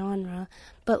like a genre,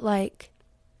 but like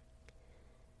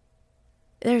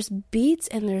there's beats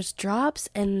and there's drops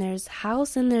and there's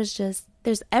house and there's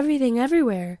everything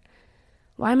everywhere.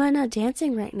 Why am I not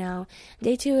dancing right now?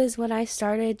 Day 2 is when I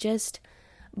started just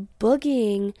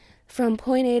boogieing from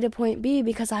point A to point B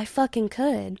because I fucking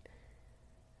could.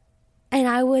 And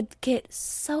I would get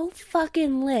so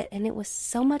fucking lit, and it was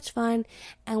so much fun.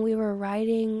 And we were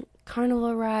riding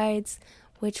carnival rides,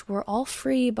 which were all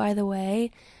free, by the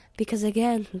way, because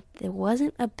again, it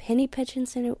wasn't a penny pinching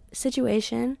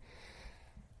situation.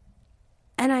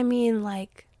 And I mean,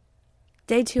 like,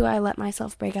 day 2, I let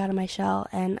myself break out of my shell,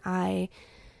 and I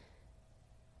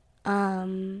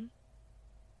did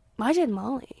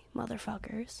Molly,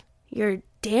 motherfuckers. You're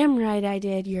damn right I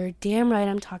did. You're damn right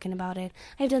I'm talking about it.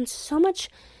 I've done so much,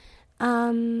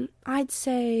 I'd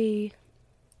say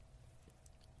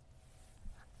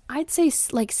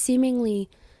like seemingly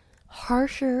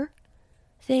harsher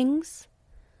things.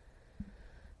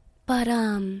 But,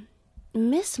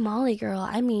 Miss Molly girl,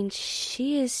 I mean,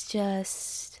 she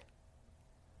is,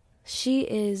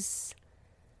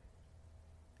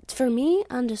 for me,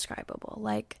 undescribable.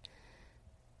 Like,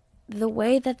 the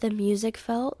way that the music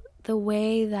felt, the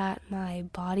way that my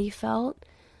body felt,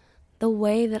 the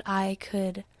way that I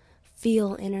could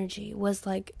feel energy was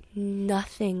like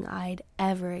nothing I'd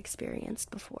ever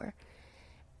experienced before.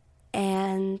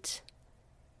 And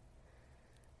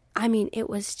I mean, it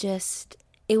was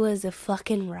a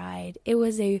fucking ride. It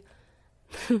was I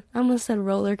almost said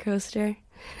roller coaster.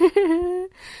 I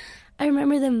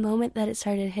remember the moment that it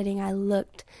started hitting, I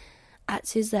looked at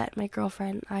Suzette, my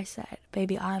girlfriend. I said,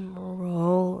 baby, I'm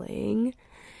rolling.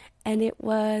 And it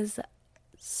was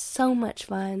so much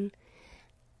fun.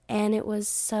 And it was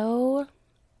so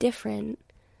different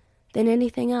than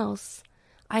anything else.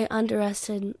 I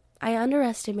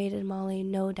underestimated Molly,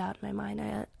 no doubt in my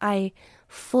mind. I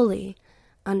fully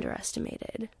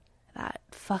underestimated that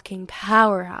fucking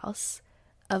powerhouse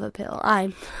of a pill.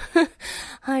 I'm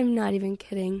not even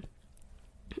kidding.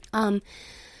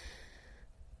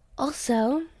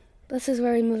 Also, this is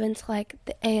where we move into like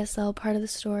the ASL part of the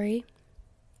story.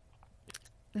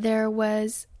 There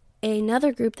was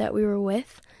another group that we were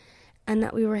with and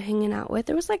that we were hanging out with.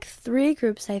 There was like 3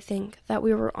 groups, I think, that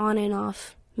we were on and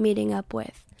off meeting up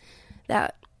with,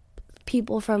 that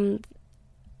people from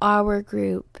our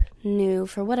group knew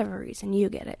for whatever reason. You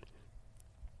get it.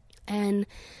 And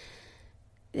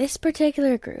this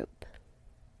particular group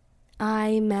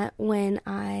I met when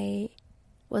I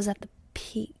was at the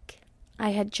peak. I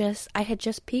had just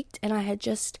peaked, and I had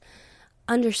just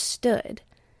understood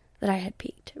that I had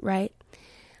peaked, right?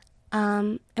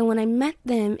 And when I met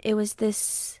them, it was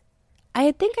this,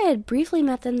 I think I had briefly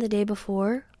met them the day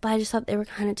before, but I just thought they were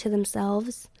kind of to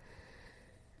themselves.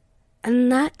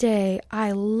 And that day,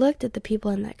 I looked at the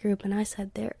people in that group and I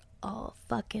said, they're all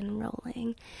fucking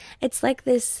rolling. It's like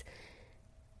this,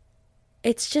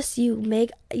 it's just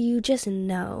you just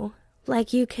know.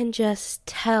 Like, you can just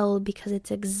tell because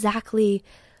it's exactly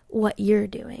what you're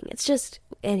doing. It's just,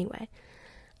 anyway.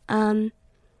 And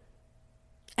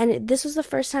this was the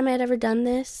first time I had ever done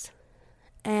this.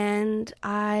 And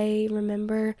I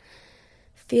remember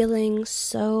feeling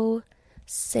so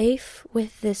safe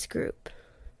with this group.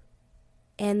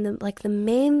 And the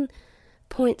main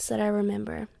points that I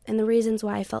remember and the reasons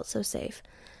why I felt so safe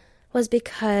was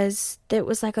because it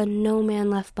was like a no man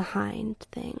left behind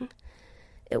thing.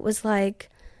 It was like,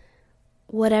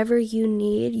 whatever you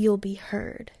need, you'll be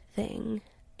heard thing.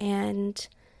 And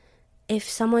if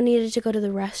someone needed to go to the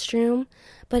restroom,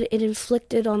 but it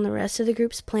inflicted on the rest of the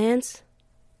group's plans,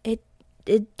 it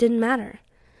didn't matter.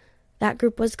 That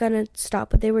group was going to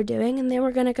stop what they were doing and they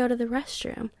were going to go to the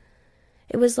restroom.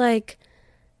 It was like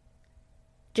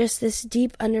just this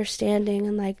deep understanding,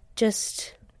 and like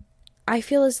just, I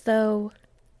feel as though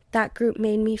that group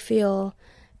made me feel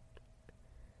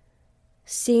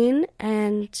seen,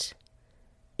 and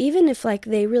even if like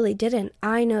they really didn't,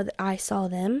 I know that I saw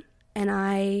them and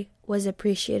I was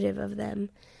appreciative of them.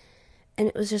 And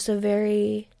it was just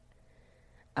I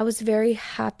was very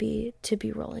happy to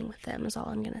be rolling with them, is all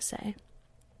I'm going to say.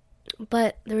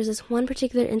 But there was this one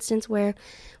particular instance where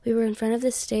we were in front of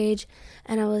this stage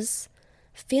and I was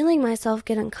feeling myself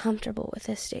get uncomfortable with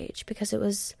this stage because it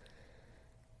was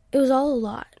all a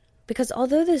lot. Because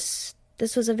although this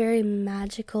was a very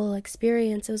magical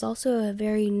experience, it was also a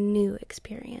very new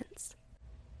experience.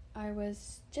 I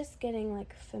was just getting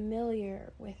like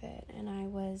familiar with it, and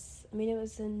it was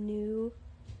a new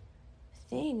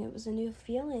thing. It was a new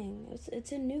feeling.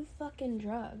 It's a new fucking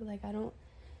drug. Like, I don't.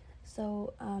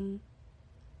 So,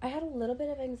 I had a little bit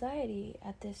of anxiety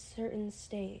at this certain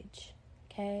stage,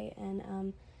 okay?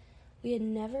 And, we had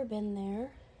never been there.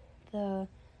 The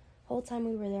whole time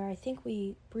we were there, I think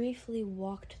we briefly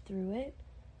walked through it,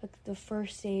 like the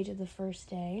first stage of the first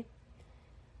day.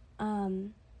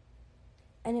 And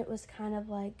it was kind of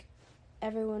like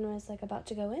everyone was like about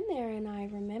to go in there, and I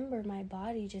remember my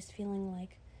body just feeling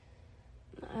like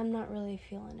I'm not really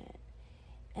feeling it.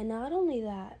 And not only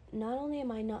that, not only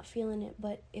am I not feeling it,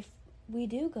 but if we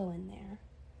do go in there,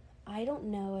 I don't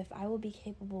know if I will be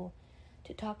capable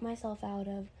to talk myself out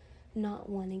of not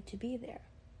wanting to be there.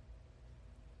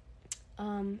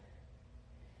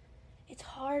 It's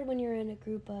hard when you're in a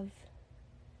group of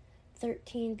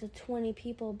 13 to 20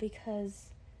 people because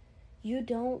you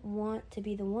don't want to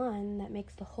be the one that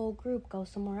makes the whole group go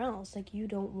somewhere else. Like, you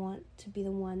don't want to be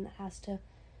the one that has to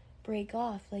break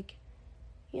off, like,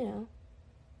 you know.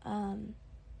 And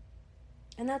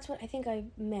that's what I think I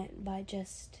meant by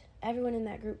just everyone in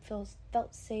that group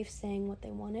felt safe saying what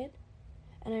they wanted,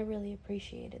 and I really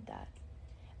appreciated that.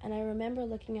 And I remember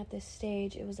looking at this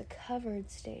stage. It was a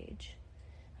covered stage.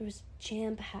 It was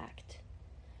jam-packed,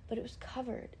 but it was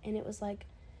covered, and it was like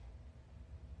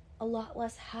a lot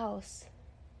less house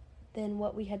than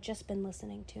what we had just been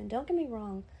listening to. And don't get me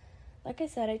wrong, like I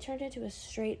said, I turned into a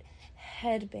straight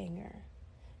headbanger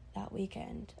that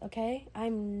weekend, okay?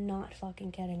 I'm not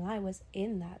fucking kidding. I was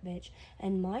in that bitch,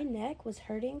 and my neck was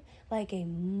hurting like a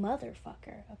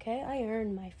motherfucker, okay? I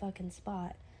earned my fucking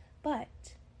spot. But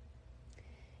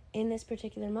in this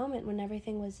particular moment, when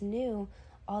everything was new,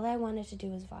 all I wanted to do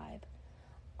was vibe.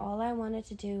 All I wanted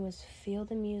to do was feel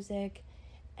the music,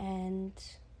 and,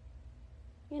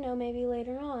 you know, maybe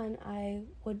later on I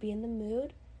would be in the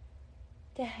mood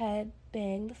to head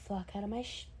bang the fuck out of my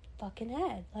fucking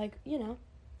head. Like, you know.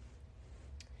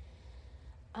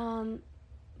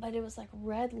 But it was like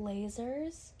red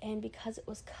lasers, and because it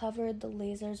was covered, the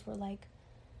lasers were like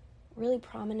really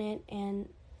prominent, and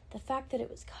the fact that it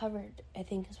was covered, I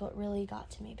think, is what really got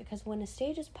to me, because when a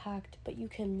stage is packed, but you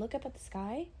can look up at the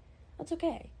sky, that's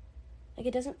okay. Like,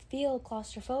 it doesn't feel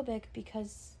claustrophobic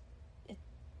because it,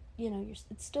 you know,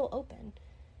 it's still open.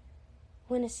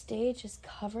 When a stage is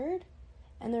covered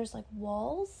and there's like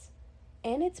walls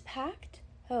and it's packed,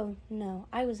 oh no,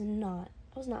 I was not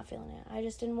feeling it. I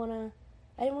didn't want to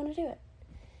do it.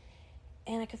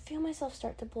 And I could feel myself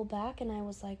start to pull back, and I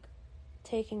was like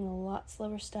taking a lot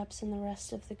slower steps than the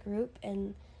rest of the group.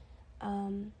 And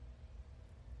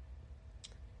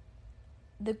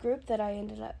the group that I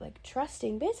ended up like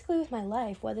trusting basically with my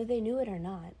life, whether they knew it or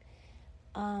not,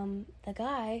 the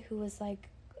guy who was like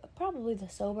probably the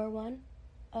sober one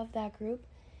of that group,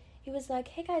 he was like,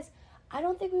 hey guys, I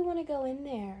don't think we want to go in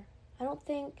there. I don't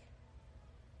think.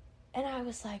 And I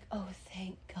was like, oh,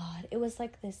 thank God. It was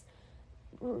like this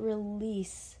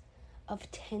release of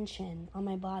tension on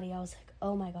my body. I was like,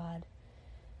 oh my God,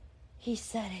 he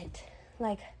said it.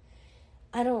 Like,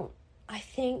 I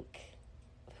think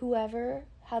whoever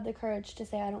had the courage to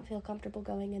say I don't feel comfortable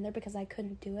going in there, because I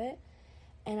couldn't do it.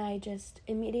 And I just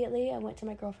immediately, I went to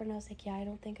my girlfriend and I was like, yeah, I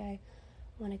don't think I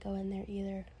want to go in there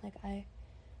either. Like, I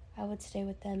would stay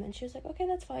with them. And she was like, okay,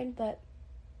 that's fine. But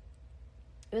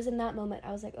it was in that moment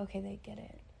I was like, okay, they get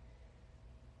it.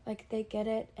 Like, they get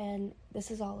it, and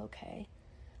this is all okay.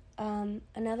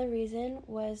 Another reason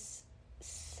was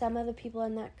some of the people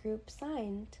in that group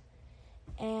signed.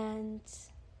 And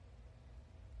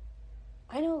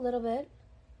I know a little bit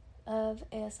of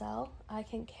ASL. I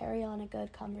can carry on a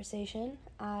good conversation.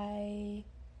 I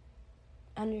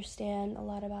understand a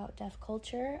lot about deaf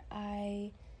culture.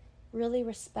 I really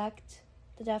respect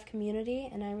the deaf community,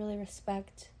 and I really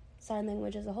respect sign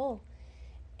language as a whole.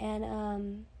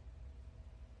 And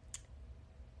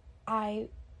I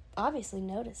obviously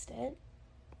noticed it,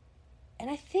 and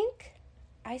I think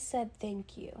I said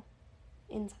thank you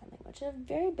in sign language. A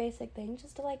very basic thing,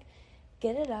 just to like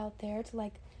get it out there, to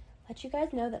like let you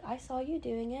guys know that I saw you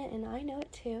doing it and I know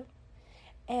it too.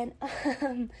 And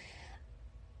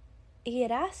he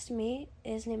had asked me,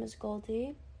 his name is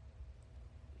Goldie,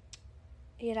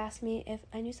 he had asked me if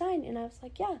I knew sign, and I was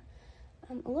like, yeah,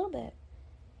 a little bit.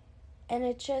 And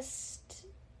it just,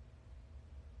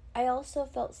 I also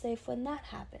felt safe when that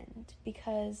happened,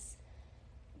 because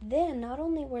then not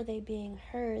only were they being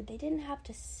heard, they didn't have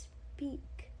to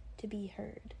speak to be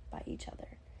heard by each other.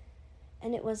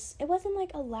 And it wasn't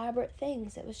like elaborate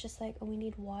things. It was just like, oh, we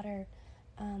need water,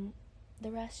 the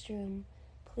restroom,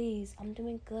 please, I'm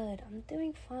doing good, I'm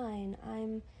doing fine,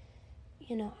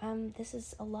 this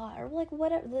is a lot, or like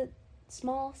whatever, the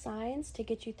small signs to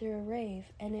get you through a rave.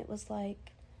 And it was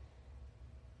like,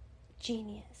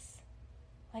 genius.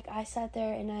 Like, I sat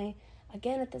there and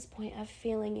again, at this point, I'm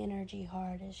feeling energy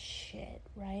hard as shit,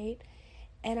 right?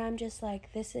 And I'm just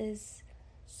like, this is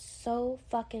so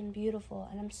fucking beautiful.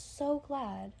 And I'm so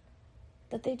glad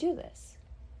that they do this.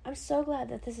 I'm so glad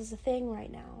that this is a thing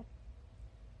right now.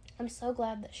 I'm so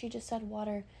glad that she just said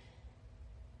water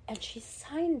and she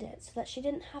signed it so that she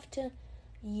didn't have to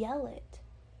yell it,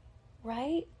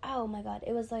 right? Oh my God.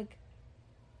 It was like,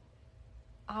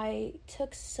 I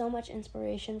took so much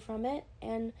inspiration from it,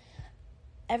 and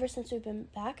ever since we've been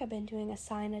back, I've been doing a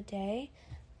sign a day,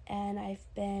 and I've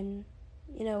been,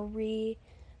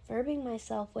 reverbing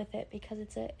myself with it because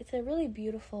it's a really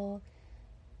beautiful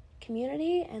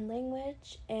community and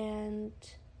language, and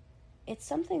it's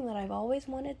something that I've always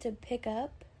wanted to pick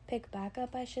back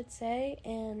up, I should say,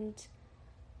 and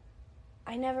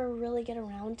I never really get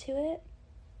around to it.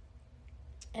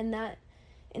 And that,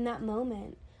 in that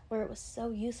moment where it was so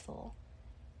useful,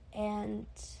 and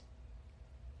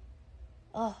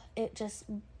it just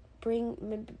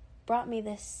brought me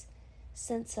this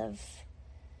sense of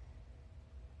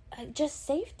just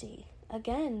safety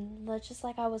again, just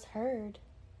like I was heard.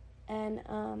 And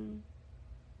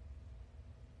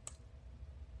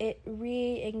it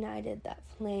reignited that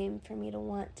flame for me to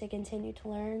want to continue to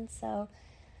learn. So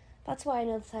that's why I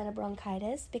know the sign of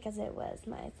bronchitis, because it was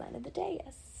my sign of the day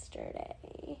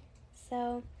yesterday.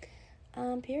 So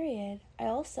period. I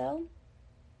also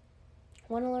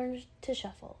want to learn to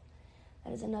shuffle.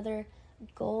 That is another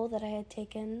goal that I had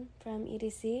taken from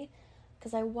EDC,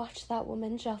 because I watched that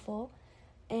woman shuffle,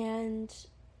 and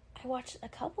I watched a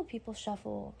couple people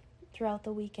shuffle throughout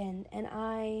the weekend, and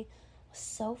I was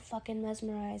so fucking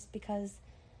mesmerized, because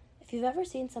if you've ever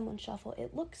seen someone shuffle,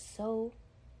 it looks so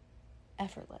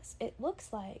effortless. It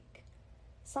looks like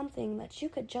something that you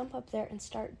could jump up there and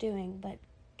start doing, but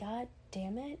god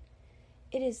damn it,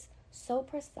 it is so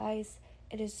precise,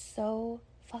 it is so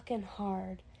fucking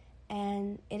hard,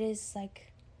 and it is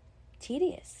like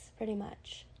tedious, pretty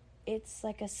much. It's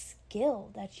like a skill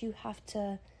that you have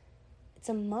to, it's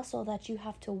a muscle that you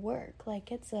have to work.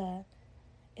 Like, it's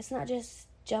not just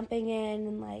jumping in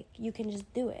and like you can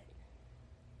just do it.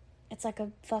 It's like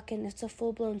it's a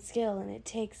full-blown skill, and it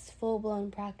takes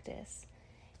full-blown practice.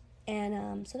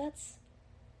 And so that's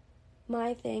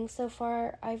my thing. So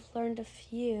far, I've learned a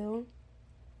few,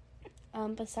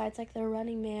 besides like the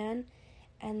Running Man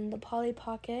and the Polly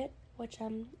Pocket, which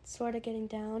I'm sort of getting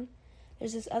down.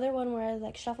 There's this other one where I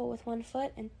like shuffle with one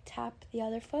foot and tap the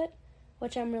other foot,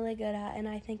 which I'm really good at, and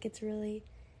I think it's really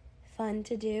fun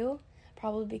to do,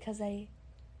 probably because I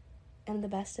am the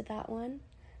best at that one.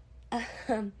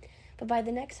 But by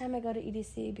the next time I go to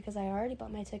EDC, because I already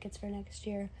bought my tickets for next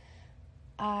year,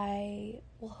 I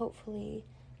will hopefully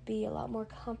be a lot more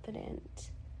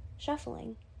confident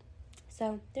shuffling.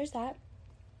 So there's that.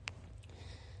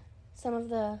 Some of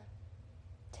the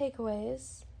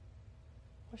takeaways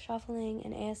were shuffling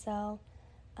and ASL,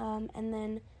 and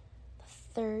then the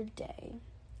third day.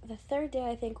 The third day,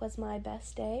 I think, was my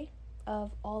best day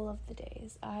of all of the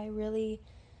days. I really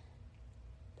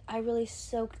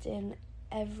soaked in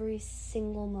every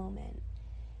single moment,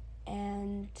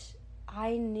 and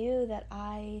I knew that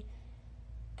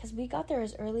because we got there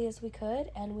as early as we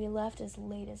could and we left as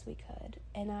late as we could,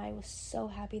 and I was so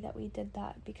happy that we did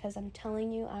that, because I'm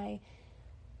telling you, I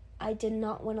did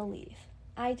not want to leave.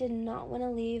 I did not want to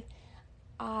leave.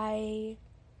 I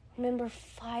remember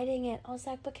fighting it. I was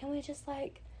like, but can we just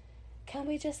like,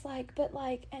 but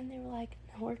like, and they were like,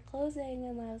 no, we're closing,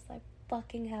 and I was like,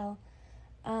 fucking hell.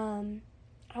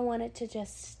 I wanted to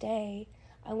just stay.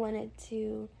 I wanted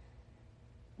to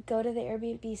go to the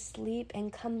Airbnb, sleep,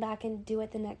 and come back and do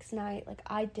it the next night. Like,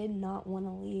 I did not want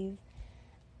to leave.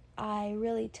 I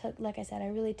really took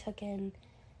in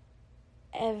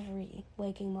every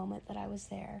waking moment that I was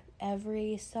there.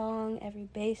 Every song, every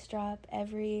bass drop,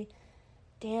 every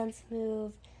dance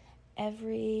move,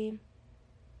 everything.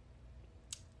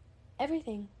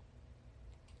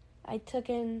 I took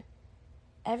in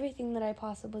everything that I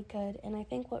possibly could, and I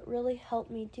think what really helped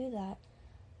me do that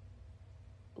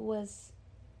was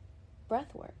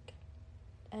breath work.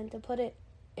 And to put it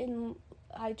in,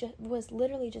 I just was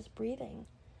literally just breathing.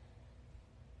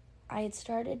 I had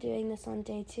started doing this on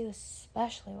day 2,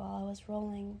 especially while I was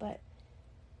rolling, but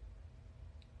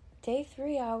day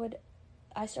 3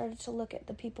 I started to look at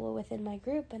the people within my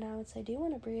group, and I would say, do you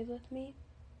want to breathe with me?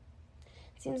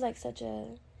 It seems like such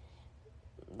a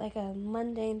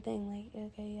mundane thing, like,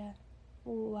 okay, yeah,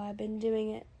 ooh, I've been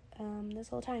doing it this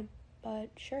whole time, but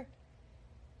sure.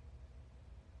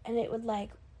 And it was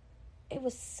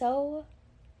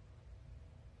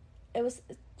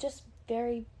just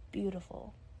very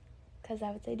beautiful, because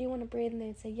I would say, do you want to breathe? And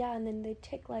they'd say, yeah. And then they'd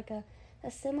take like a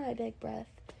semi-big breath.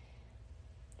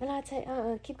 And I'd say,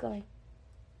 keep going.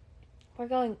 We're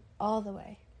going all the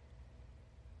way.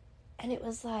 And it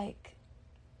was like,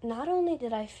 not only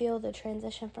did I feel the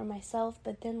transition for myself,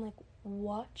 but then like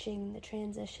watching the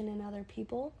transition in other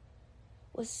people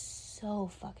was so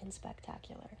fucking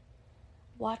spectacular.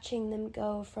 Watching them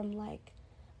go from like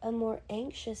a more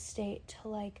anxious state to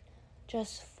like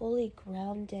just fully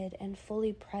grounded and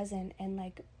fully present and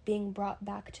like being brought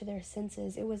back to their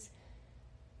senses. It was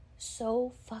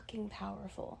so fucking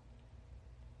powerful.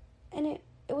 And it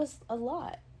was a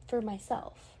lot for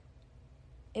myself.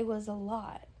 It was a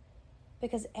lot.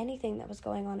 Because anything that was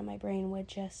going on in my brain would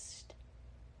just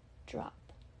drop.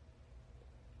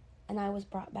 And I was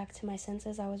brought back to my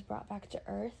senses. I was brought back to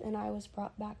earth. And I was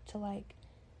brought back to like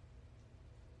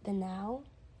the now.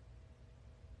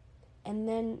 And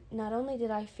then not only did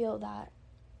I feel that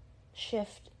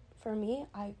shift for me,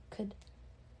 I could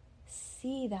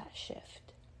see that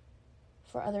shift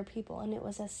for other people. And it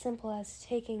was as simple as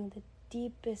taking the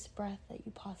deepest breath that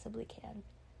you possibly can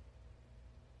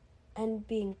and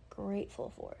being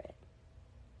grateful for it.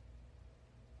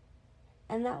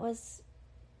 And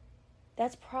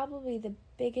that's probably the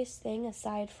biggest thing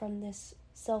aside from this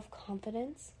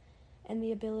self-confidence and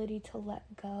the ability to let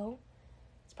go.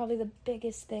 It's probably the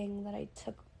biggest thing that I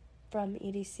took from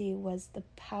EDC was the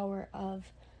power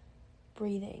of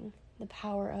breathing, the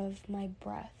power of my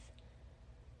breath.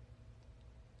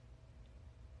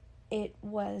 It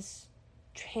was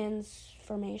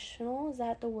transformational, is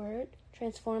that the word?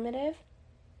 Transformative?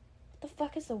 What the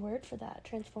fuck is the word for that?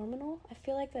 Transformational? I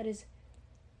feel like that is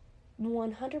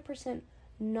 100%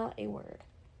 not a word.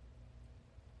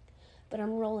 But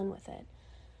I'm rolling with it.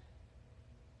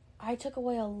 I took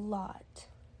away a lot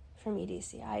from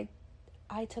EDC.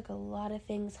 I took a lot of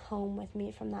things home with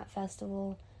me from that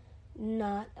festival.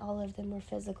 Not all of them were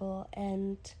physical,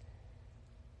 and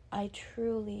I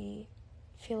truly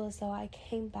feel as though I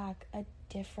came back a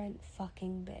different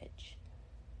fucking bitch.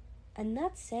 And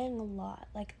that's saying a lot.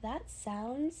 Like, that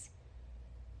sounds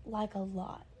like a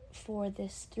lot for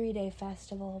this 3-day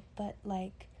festival, but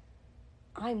like,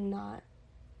 I'm not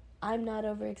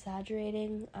over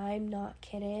exaggerating. I'm not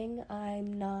kidding.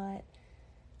 I'm not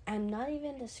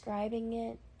even describing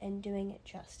it and doing it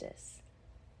justice.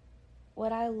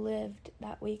 What I lived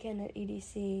that weekend at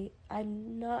EDC,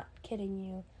 I'm not kidding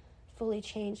you, fully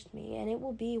changed me. And it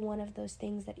will be one of those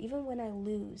things that even when I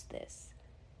lose this,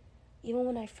 even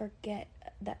when I forget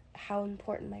that how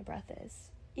important my breath is,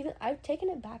 even I've taken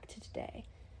it back to today.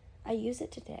 I use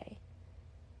it today.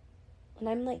 When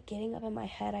I'm like getting up in my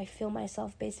head, I feel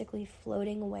myself basically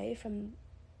floating away from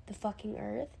the fucking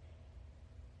earth.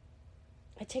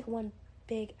 I take one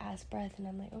big ass breath and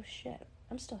I'm like, oh shit,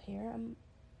 I'm still here. I'm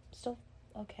still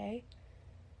okay.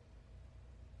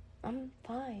 I'm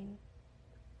fine.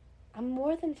 I'm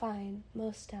more than fine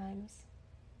most times.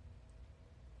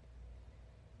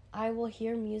 I will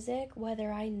hear music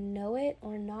whether I know it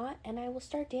or not, and I will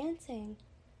start dancing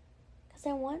because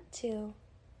I want to.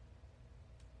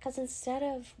 Because instead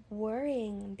of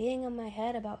worrying, being in my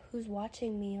head about who's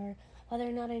watching me, or whether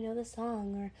or not I know the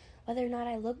song, or whether or not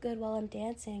I look good while I'm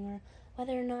dancing, or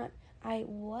whether or not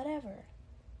whatever.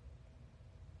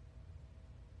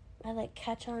 I like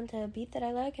catch on to a beat that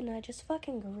I like and I just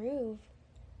fucking groove.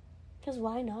 Because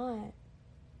why not?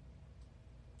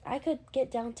 I could get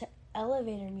down to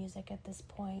elevator music at this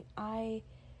point. I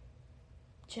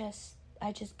just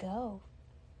go.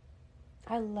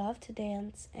 I love to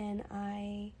dance, and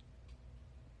I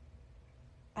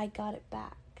got it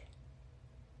back.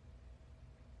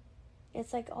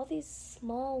 It's like all these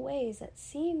small ways that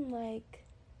seem like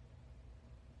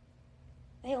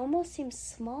they almost seem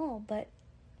small, but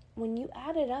when you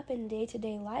add it up in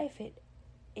day-to-day life, it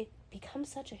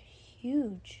becomes such a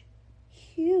huge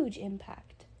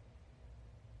impact.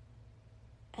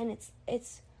 And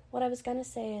it's what I was gonna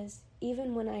say is,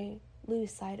 even when I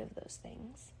lose sight of those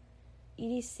things,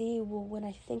 EDC will, when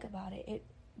I think about it, it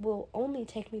will only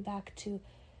take me back to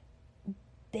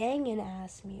banging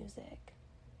ass music,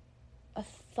 a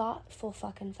thoughtful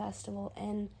fucking festival,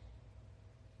 and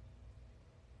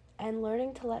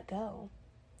learning to let go,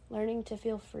 learning to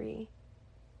feel free,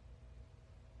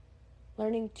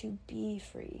 learning to be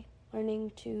free,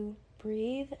 learning to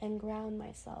breathe and ground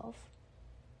myself,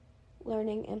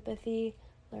 learning empathy,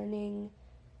 learning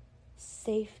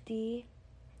safety,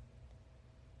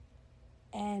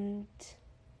 and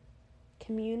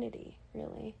community,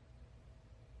 really.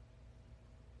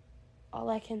 All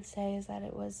I can say is that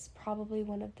it was probably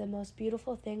one of the most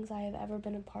beautiful things I have ever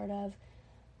been a part of.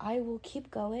 I will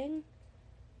keep going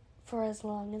for as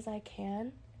long as I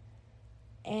can,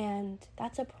 And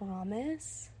that's a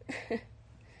promise.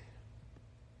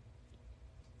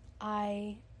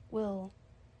 I will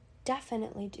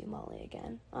definitely do Molly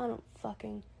again.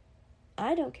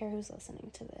 I don't care who's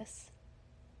listening to this.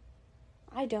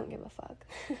 I don't give a fuck.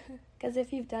 Because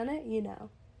if you've done it, you know.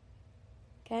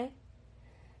 Okay?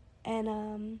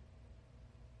 And,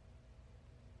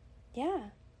 yeah.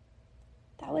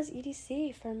 That was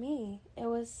EDC for me. It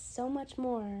was so much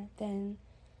more than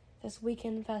this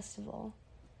weekend festival.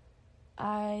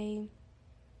 I'm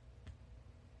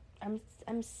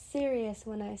serious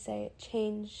when I say it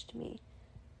changed me.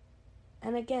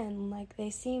 And again, like, they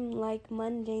seem like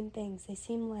mundane things. They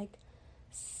seem like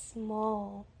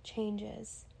small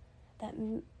changes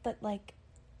but like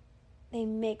they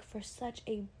make for such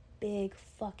a big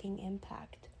fucking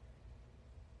impact.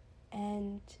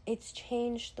 And it's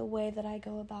changed the way that I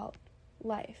go about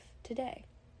life today.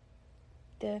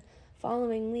 The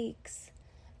following weeks,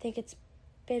 I think it's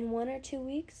been 1 or 2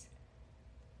 weeks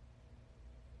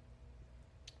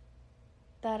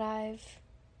that I've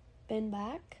been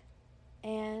back,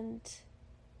 and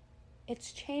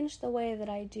it's changed the way that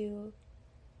I do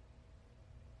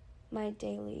my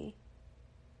daily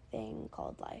thing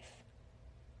called life.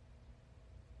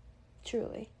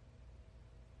 Truly.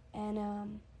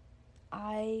 And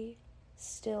I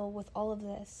still, with all of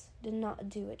this, did not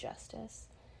do it justice.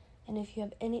 And if you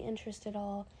have any interest at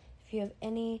all, if you have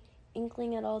any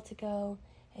inkling at all to go,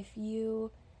 if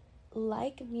you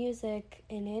like music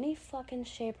in any fucking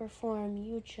shape or form,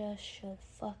 you just should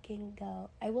fucking go.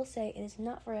 I will say, it is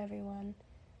not for everyone.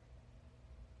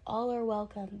 All are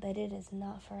welcome, but it is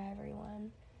not for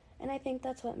everyone. And I think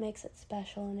that's what makes it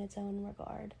special in its own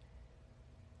regard.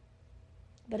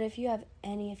 But if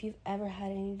you've ever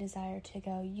had any desire to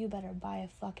go, you better buy a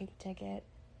fucking ticket.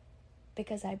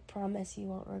 Because I promise you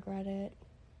won't regret it.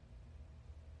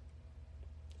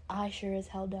 I sure as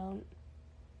hell don't.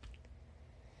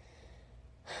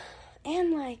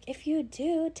 And, like, if you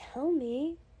do, tell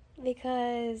me.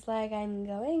 Because, like, I'm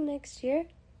going next year.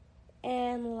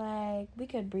 And, like, we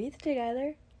could breathe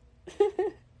together.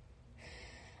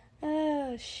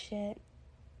 Oh, shit.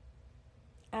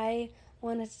 I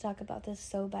wanted to talk about this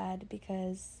so bad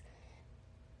because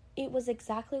it was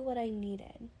exactly what I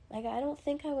needed. Like, I don't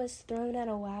think I was thrown out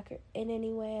of whack in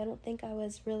any way. I don't think I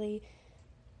was really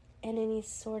in any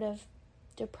sort of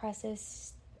depressive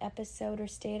episode or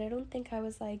state. I don't think I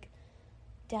was, like,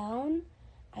 down.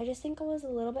 I just think I was a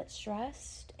little bit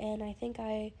stressed, and I think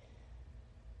I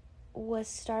was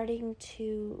starting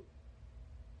to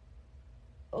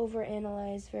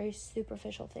overanalyze very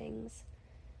superficial things.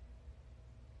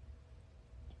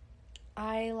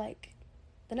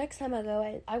 The next time I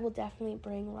go, I will definitely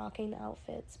bring rocking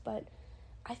outfits, but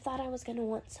I thought I was going to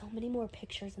want so many more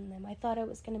pictures in them. I thought I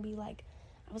was going to be, like,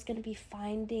 I was going to be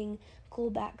finding cool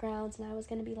backgrounds, and I was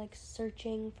going to be, like,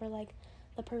 searching for, like,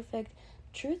 the perfect.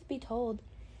 Truth be told,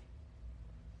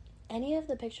 any of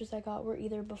the pictures I got were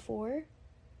either before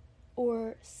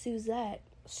or Suzette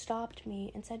stopped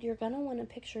me and said, "You're going to want a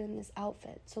picture in this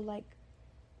outfit, so,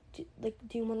 do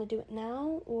you want to do it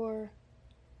now, or..."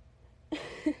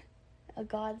 A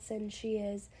godsend she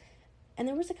is. And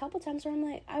there was a couple times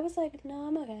where I was like, no,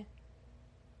 I'm okay.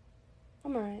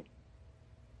 I'm alright.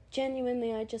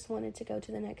 Genuinely, I just wanted to go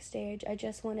to the next stage. I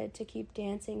just wanted to keep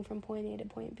dancing from point A to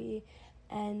point B.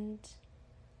 And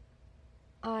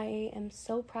I am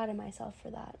so proud of myself for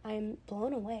that. I am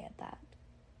blown away at that.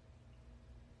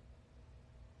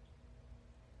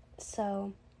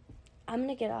 So, I'm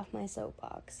gonna get off my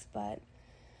soapbox, but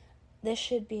this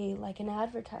should be like an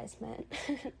advertisement,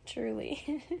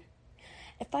 truly.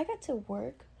 If I got to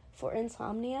work for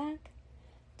Insomniac,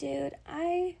 dude,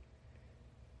 I'd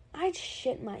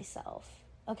shit myself,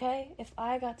 okay? If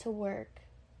I got to work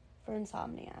for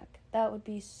Insomniac, that would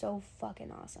be so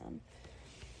fucking awesome.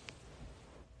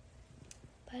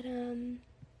 But, I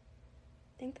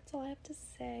think that's all I have to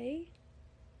say.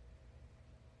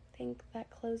 I think that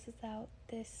closes out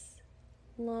this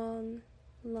long,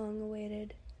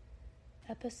 long-awaited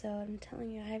episode. I'm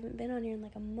telling you, I haven't been on here in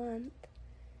like a month.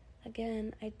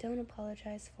 Again, I don't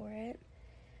apologize for it.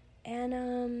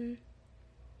 And,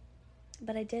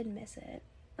 but I did miss it.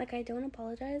 Like, I don't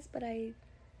apologize, but I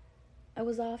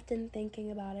was often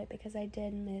thinking about it because I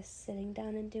did miss sitting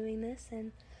down and doing this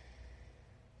and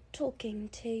talking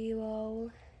to you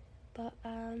all. But,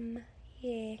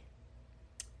 yeah.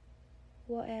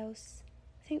 What else?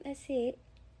 I think that's it.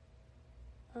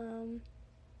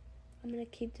 I'm gonna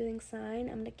keep doing sign.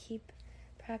 I'm gonna keep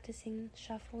practicing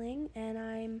shuffling, and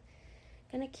I'm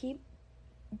gonna keep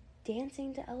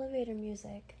dancing to elevator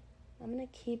music. I'm gonna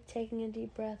keep taking a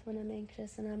deep breath when I'm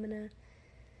anxious, and I'm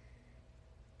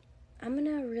I'm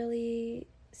gonna really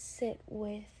sit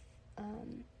with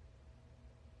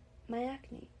my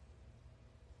acne.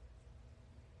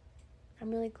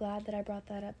 I'm really glad that I brought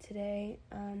that up today.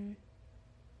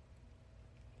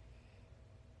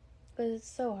 But it's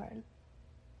so hard.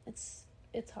 It's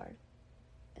hard.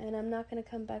 And I'm not gonna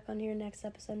come back on here next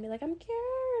episode and be like, I'm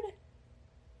cured.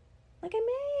 Look at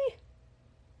me.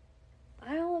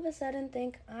 I all of a sudden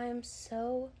think I'm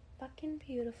so fucking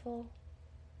beautiful.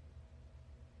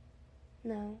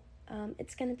 No.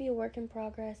 It's gonna be a work in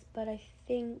progress, but I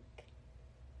think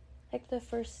like the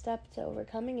first step to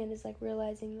overcoming it is like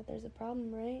realizing that there's a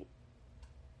problem, right?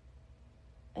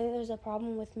 I think there's a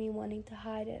problem with me wanting to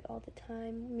hide it all the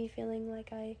time, me feeling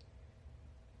like I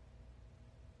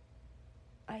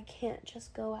can't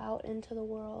just go out into the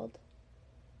world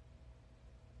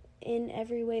in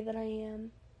every way that I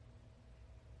am.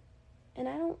 And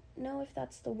I don't know if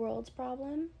that's the world's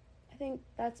problem. I think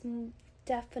that's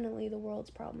definitely the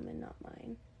world's problem and not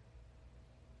mine.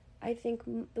 I think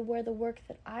where the work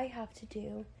that I have to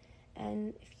do,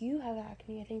 and if you have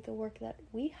acne, I think the work that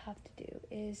we have to do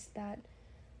is that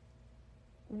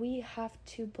we have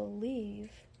to believe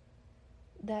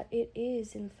that it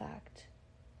is in fact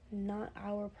not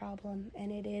our problem,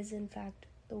 and it is in fact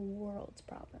the world's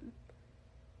problem.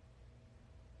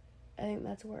 I think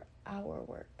that's where our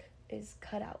work is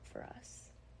cut out for us.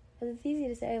 Because it's easy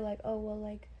to say like, oh well,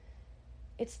 like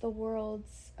it's the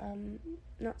world's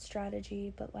not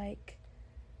strategy, but like,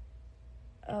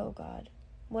 oh god,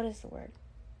 what is the word?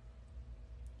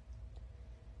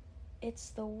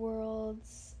 It's the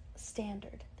world's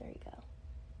standard. There you go.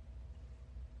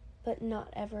 But not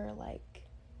ever like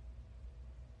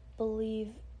believe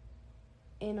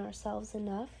in ourselves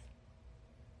enough,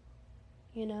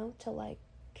 you know, to like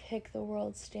kick the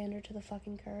world's standard to the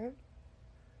fucking curb.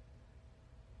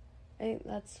 I think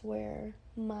that's where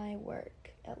my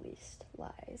work, at least,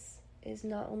 lies. Is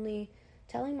not only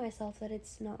telling myself that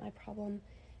it's not my problem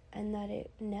and that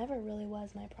it never really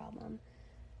was my problem,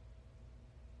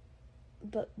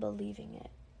 but believing it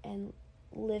and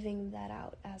living that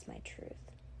out as my truth.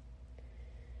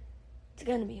 It's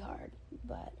gonna be hard,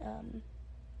 but,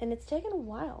 and it's taken a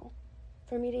while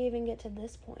for me to even get to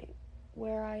this point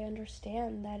where I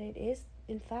understand that it is,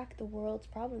 in fact, the world's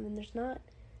problem, and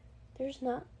there's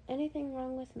not anything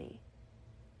wrong with me.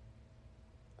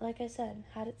 Like I said,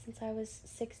 had it since I was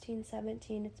 16,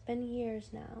 17. It's been years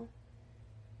now.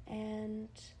 And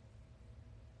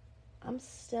I'm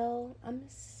still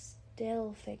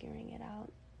figuring it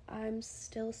out. I'm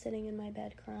still sitting in my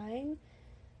bed crying.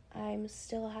 I'm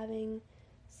still having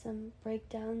some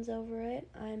breakdowns over it.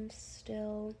 I'm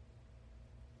still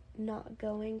not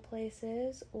going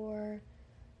places or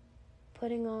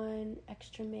putting on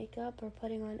extra makeup or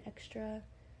putting on extra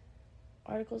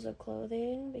articles of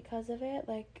clothing because of it.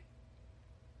 Like,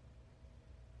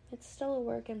 it's still a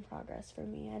work in progress for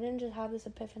me. I didn't just have this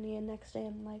epiphany and next day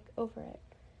I'm like over it.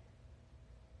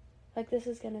 Like, this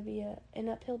is gonna be an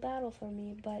uphill battle for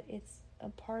me, but it's a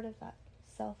part of that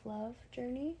self-love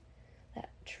journey, that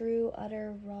true,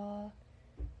 utter, raw,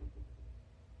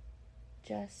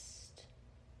 just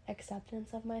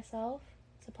acceptance of myself.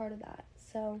 It's a part of that.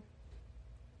 So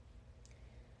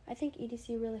I think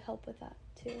EDC really helped with that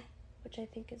too, which I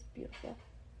think is beautiful.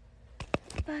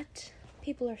 But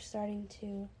people are starting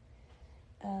to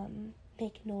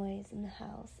make noise in the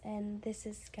house, and this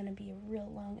is going to be a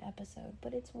real long episode,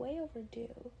 but it's way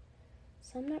overdue,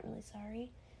 so I'm not really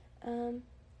sorry.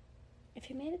 If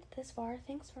you made it this far,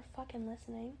 thanks for fucking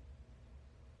listening.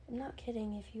 I'm not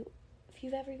kidding. If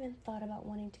you've ever even thought about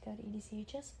wanting to go to EDC,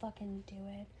 just fucking do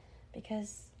it,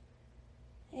 because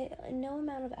no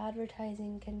amount of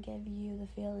advertising can give you the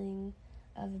feeling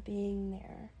of being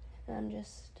there. And I'm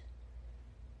just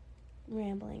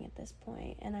rambling at this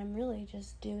point, and I'm really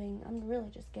just giving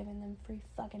them free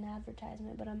fucking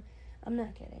advertisement, but I'm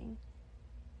not kidding.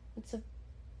 It's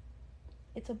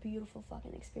a beautiful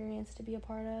fucking experience to be a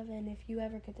part of, and if you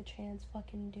ever get the chance,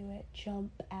 fucking do it.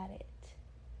 Jump at it.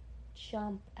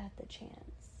 Jump at the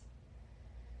chance.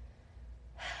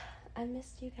 I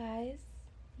missed you guys.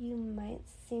 You might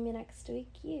see me next week.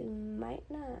 You might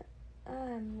not.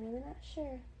 I'm really not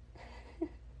sure.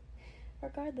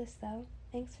 Regardless, though,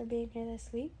 thanks for being here this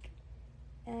week,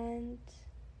 and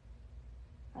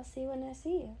I'll see you when I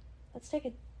see you. Let's take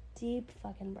a deep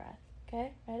fucking breath,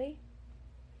 okay? Ready?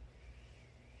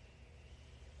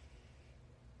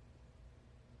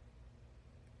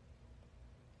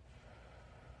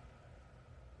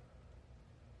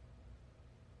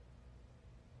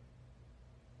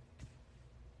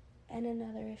 And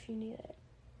another if you need it.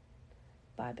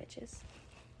 Bye, bitches.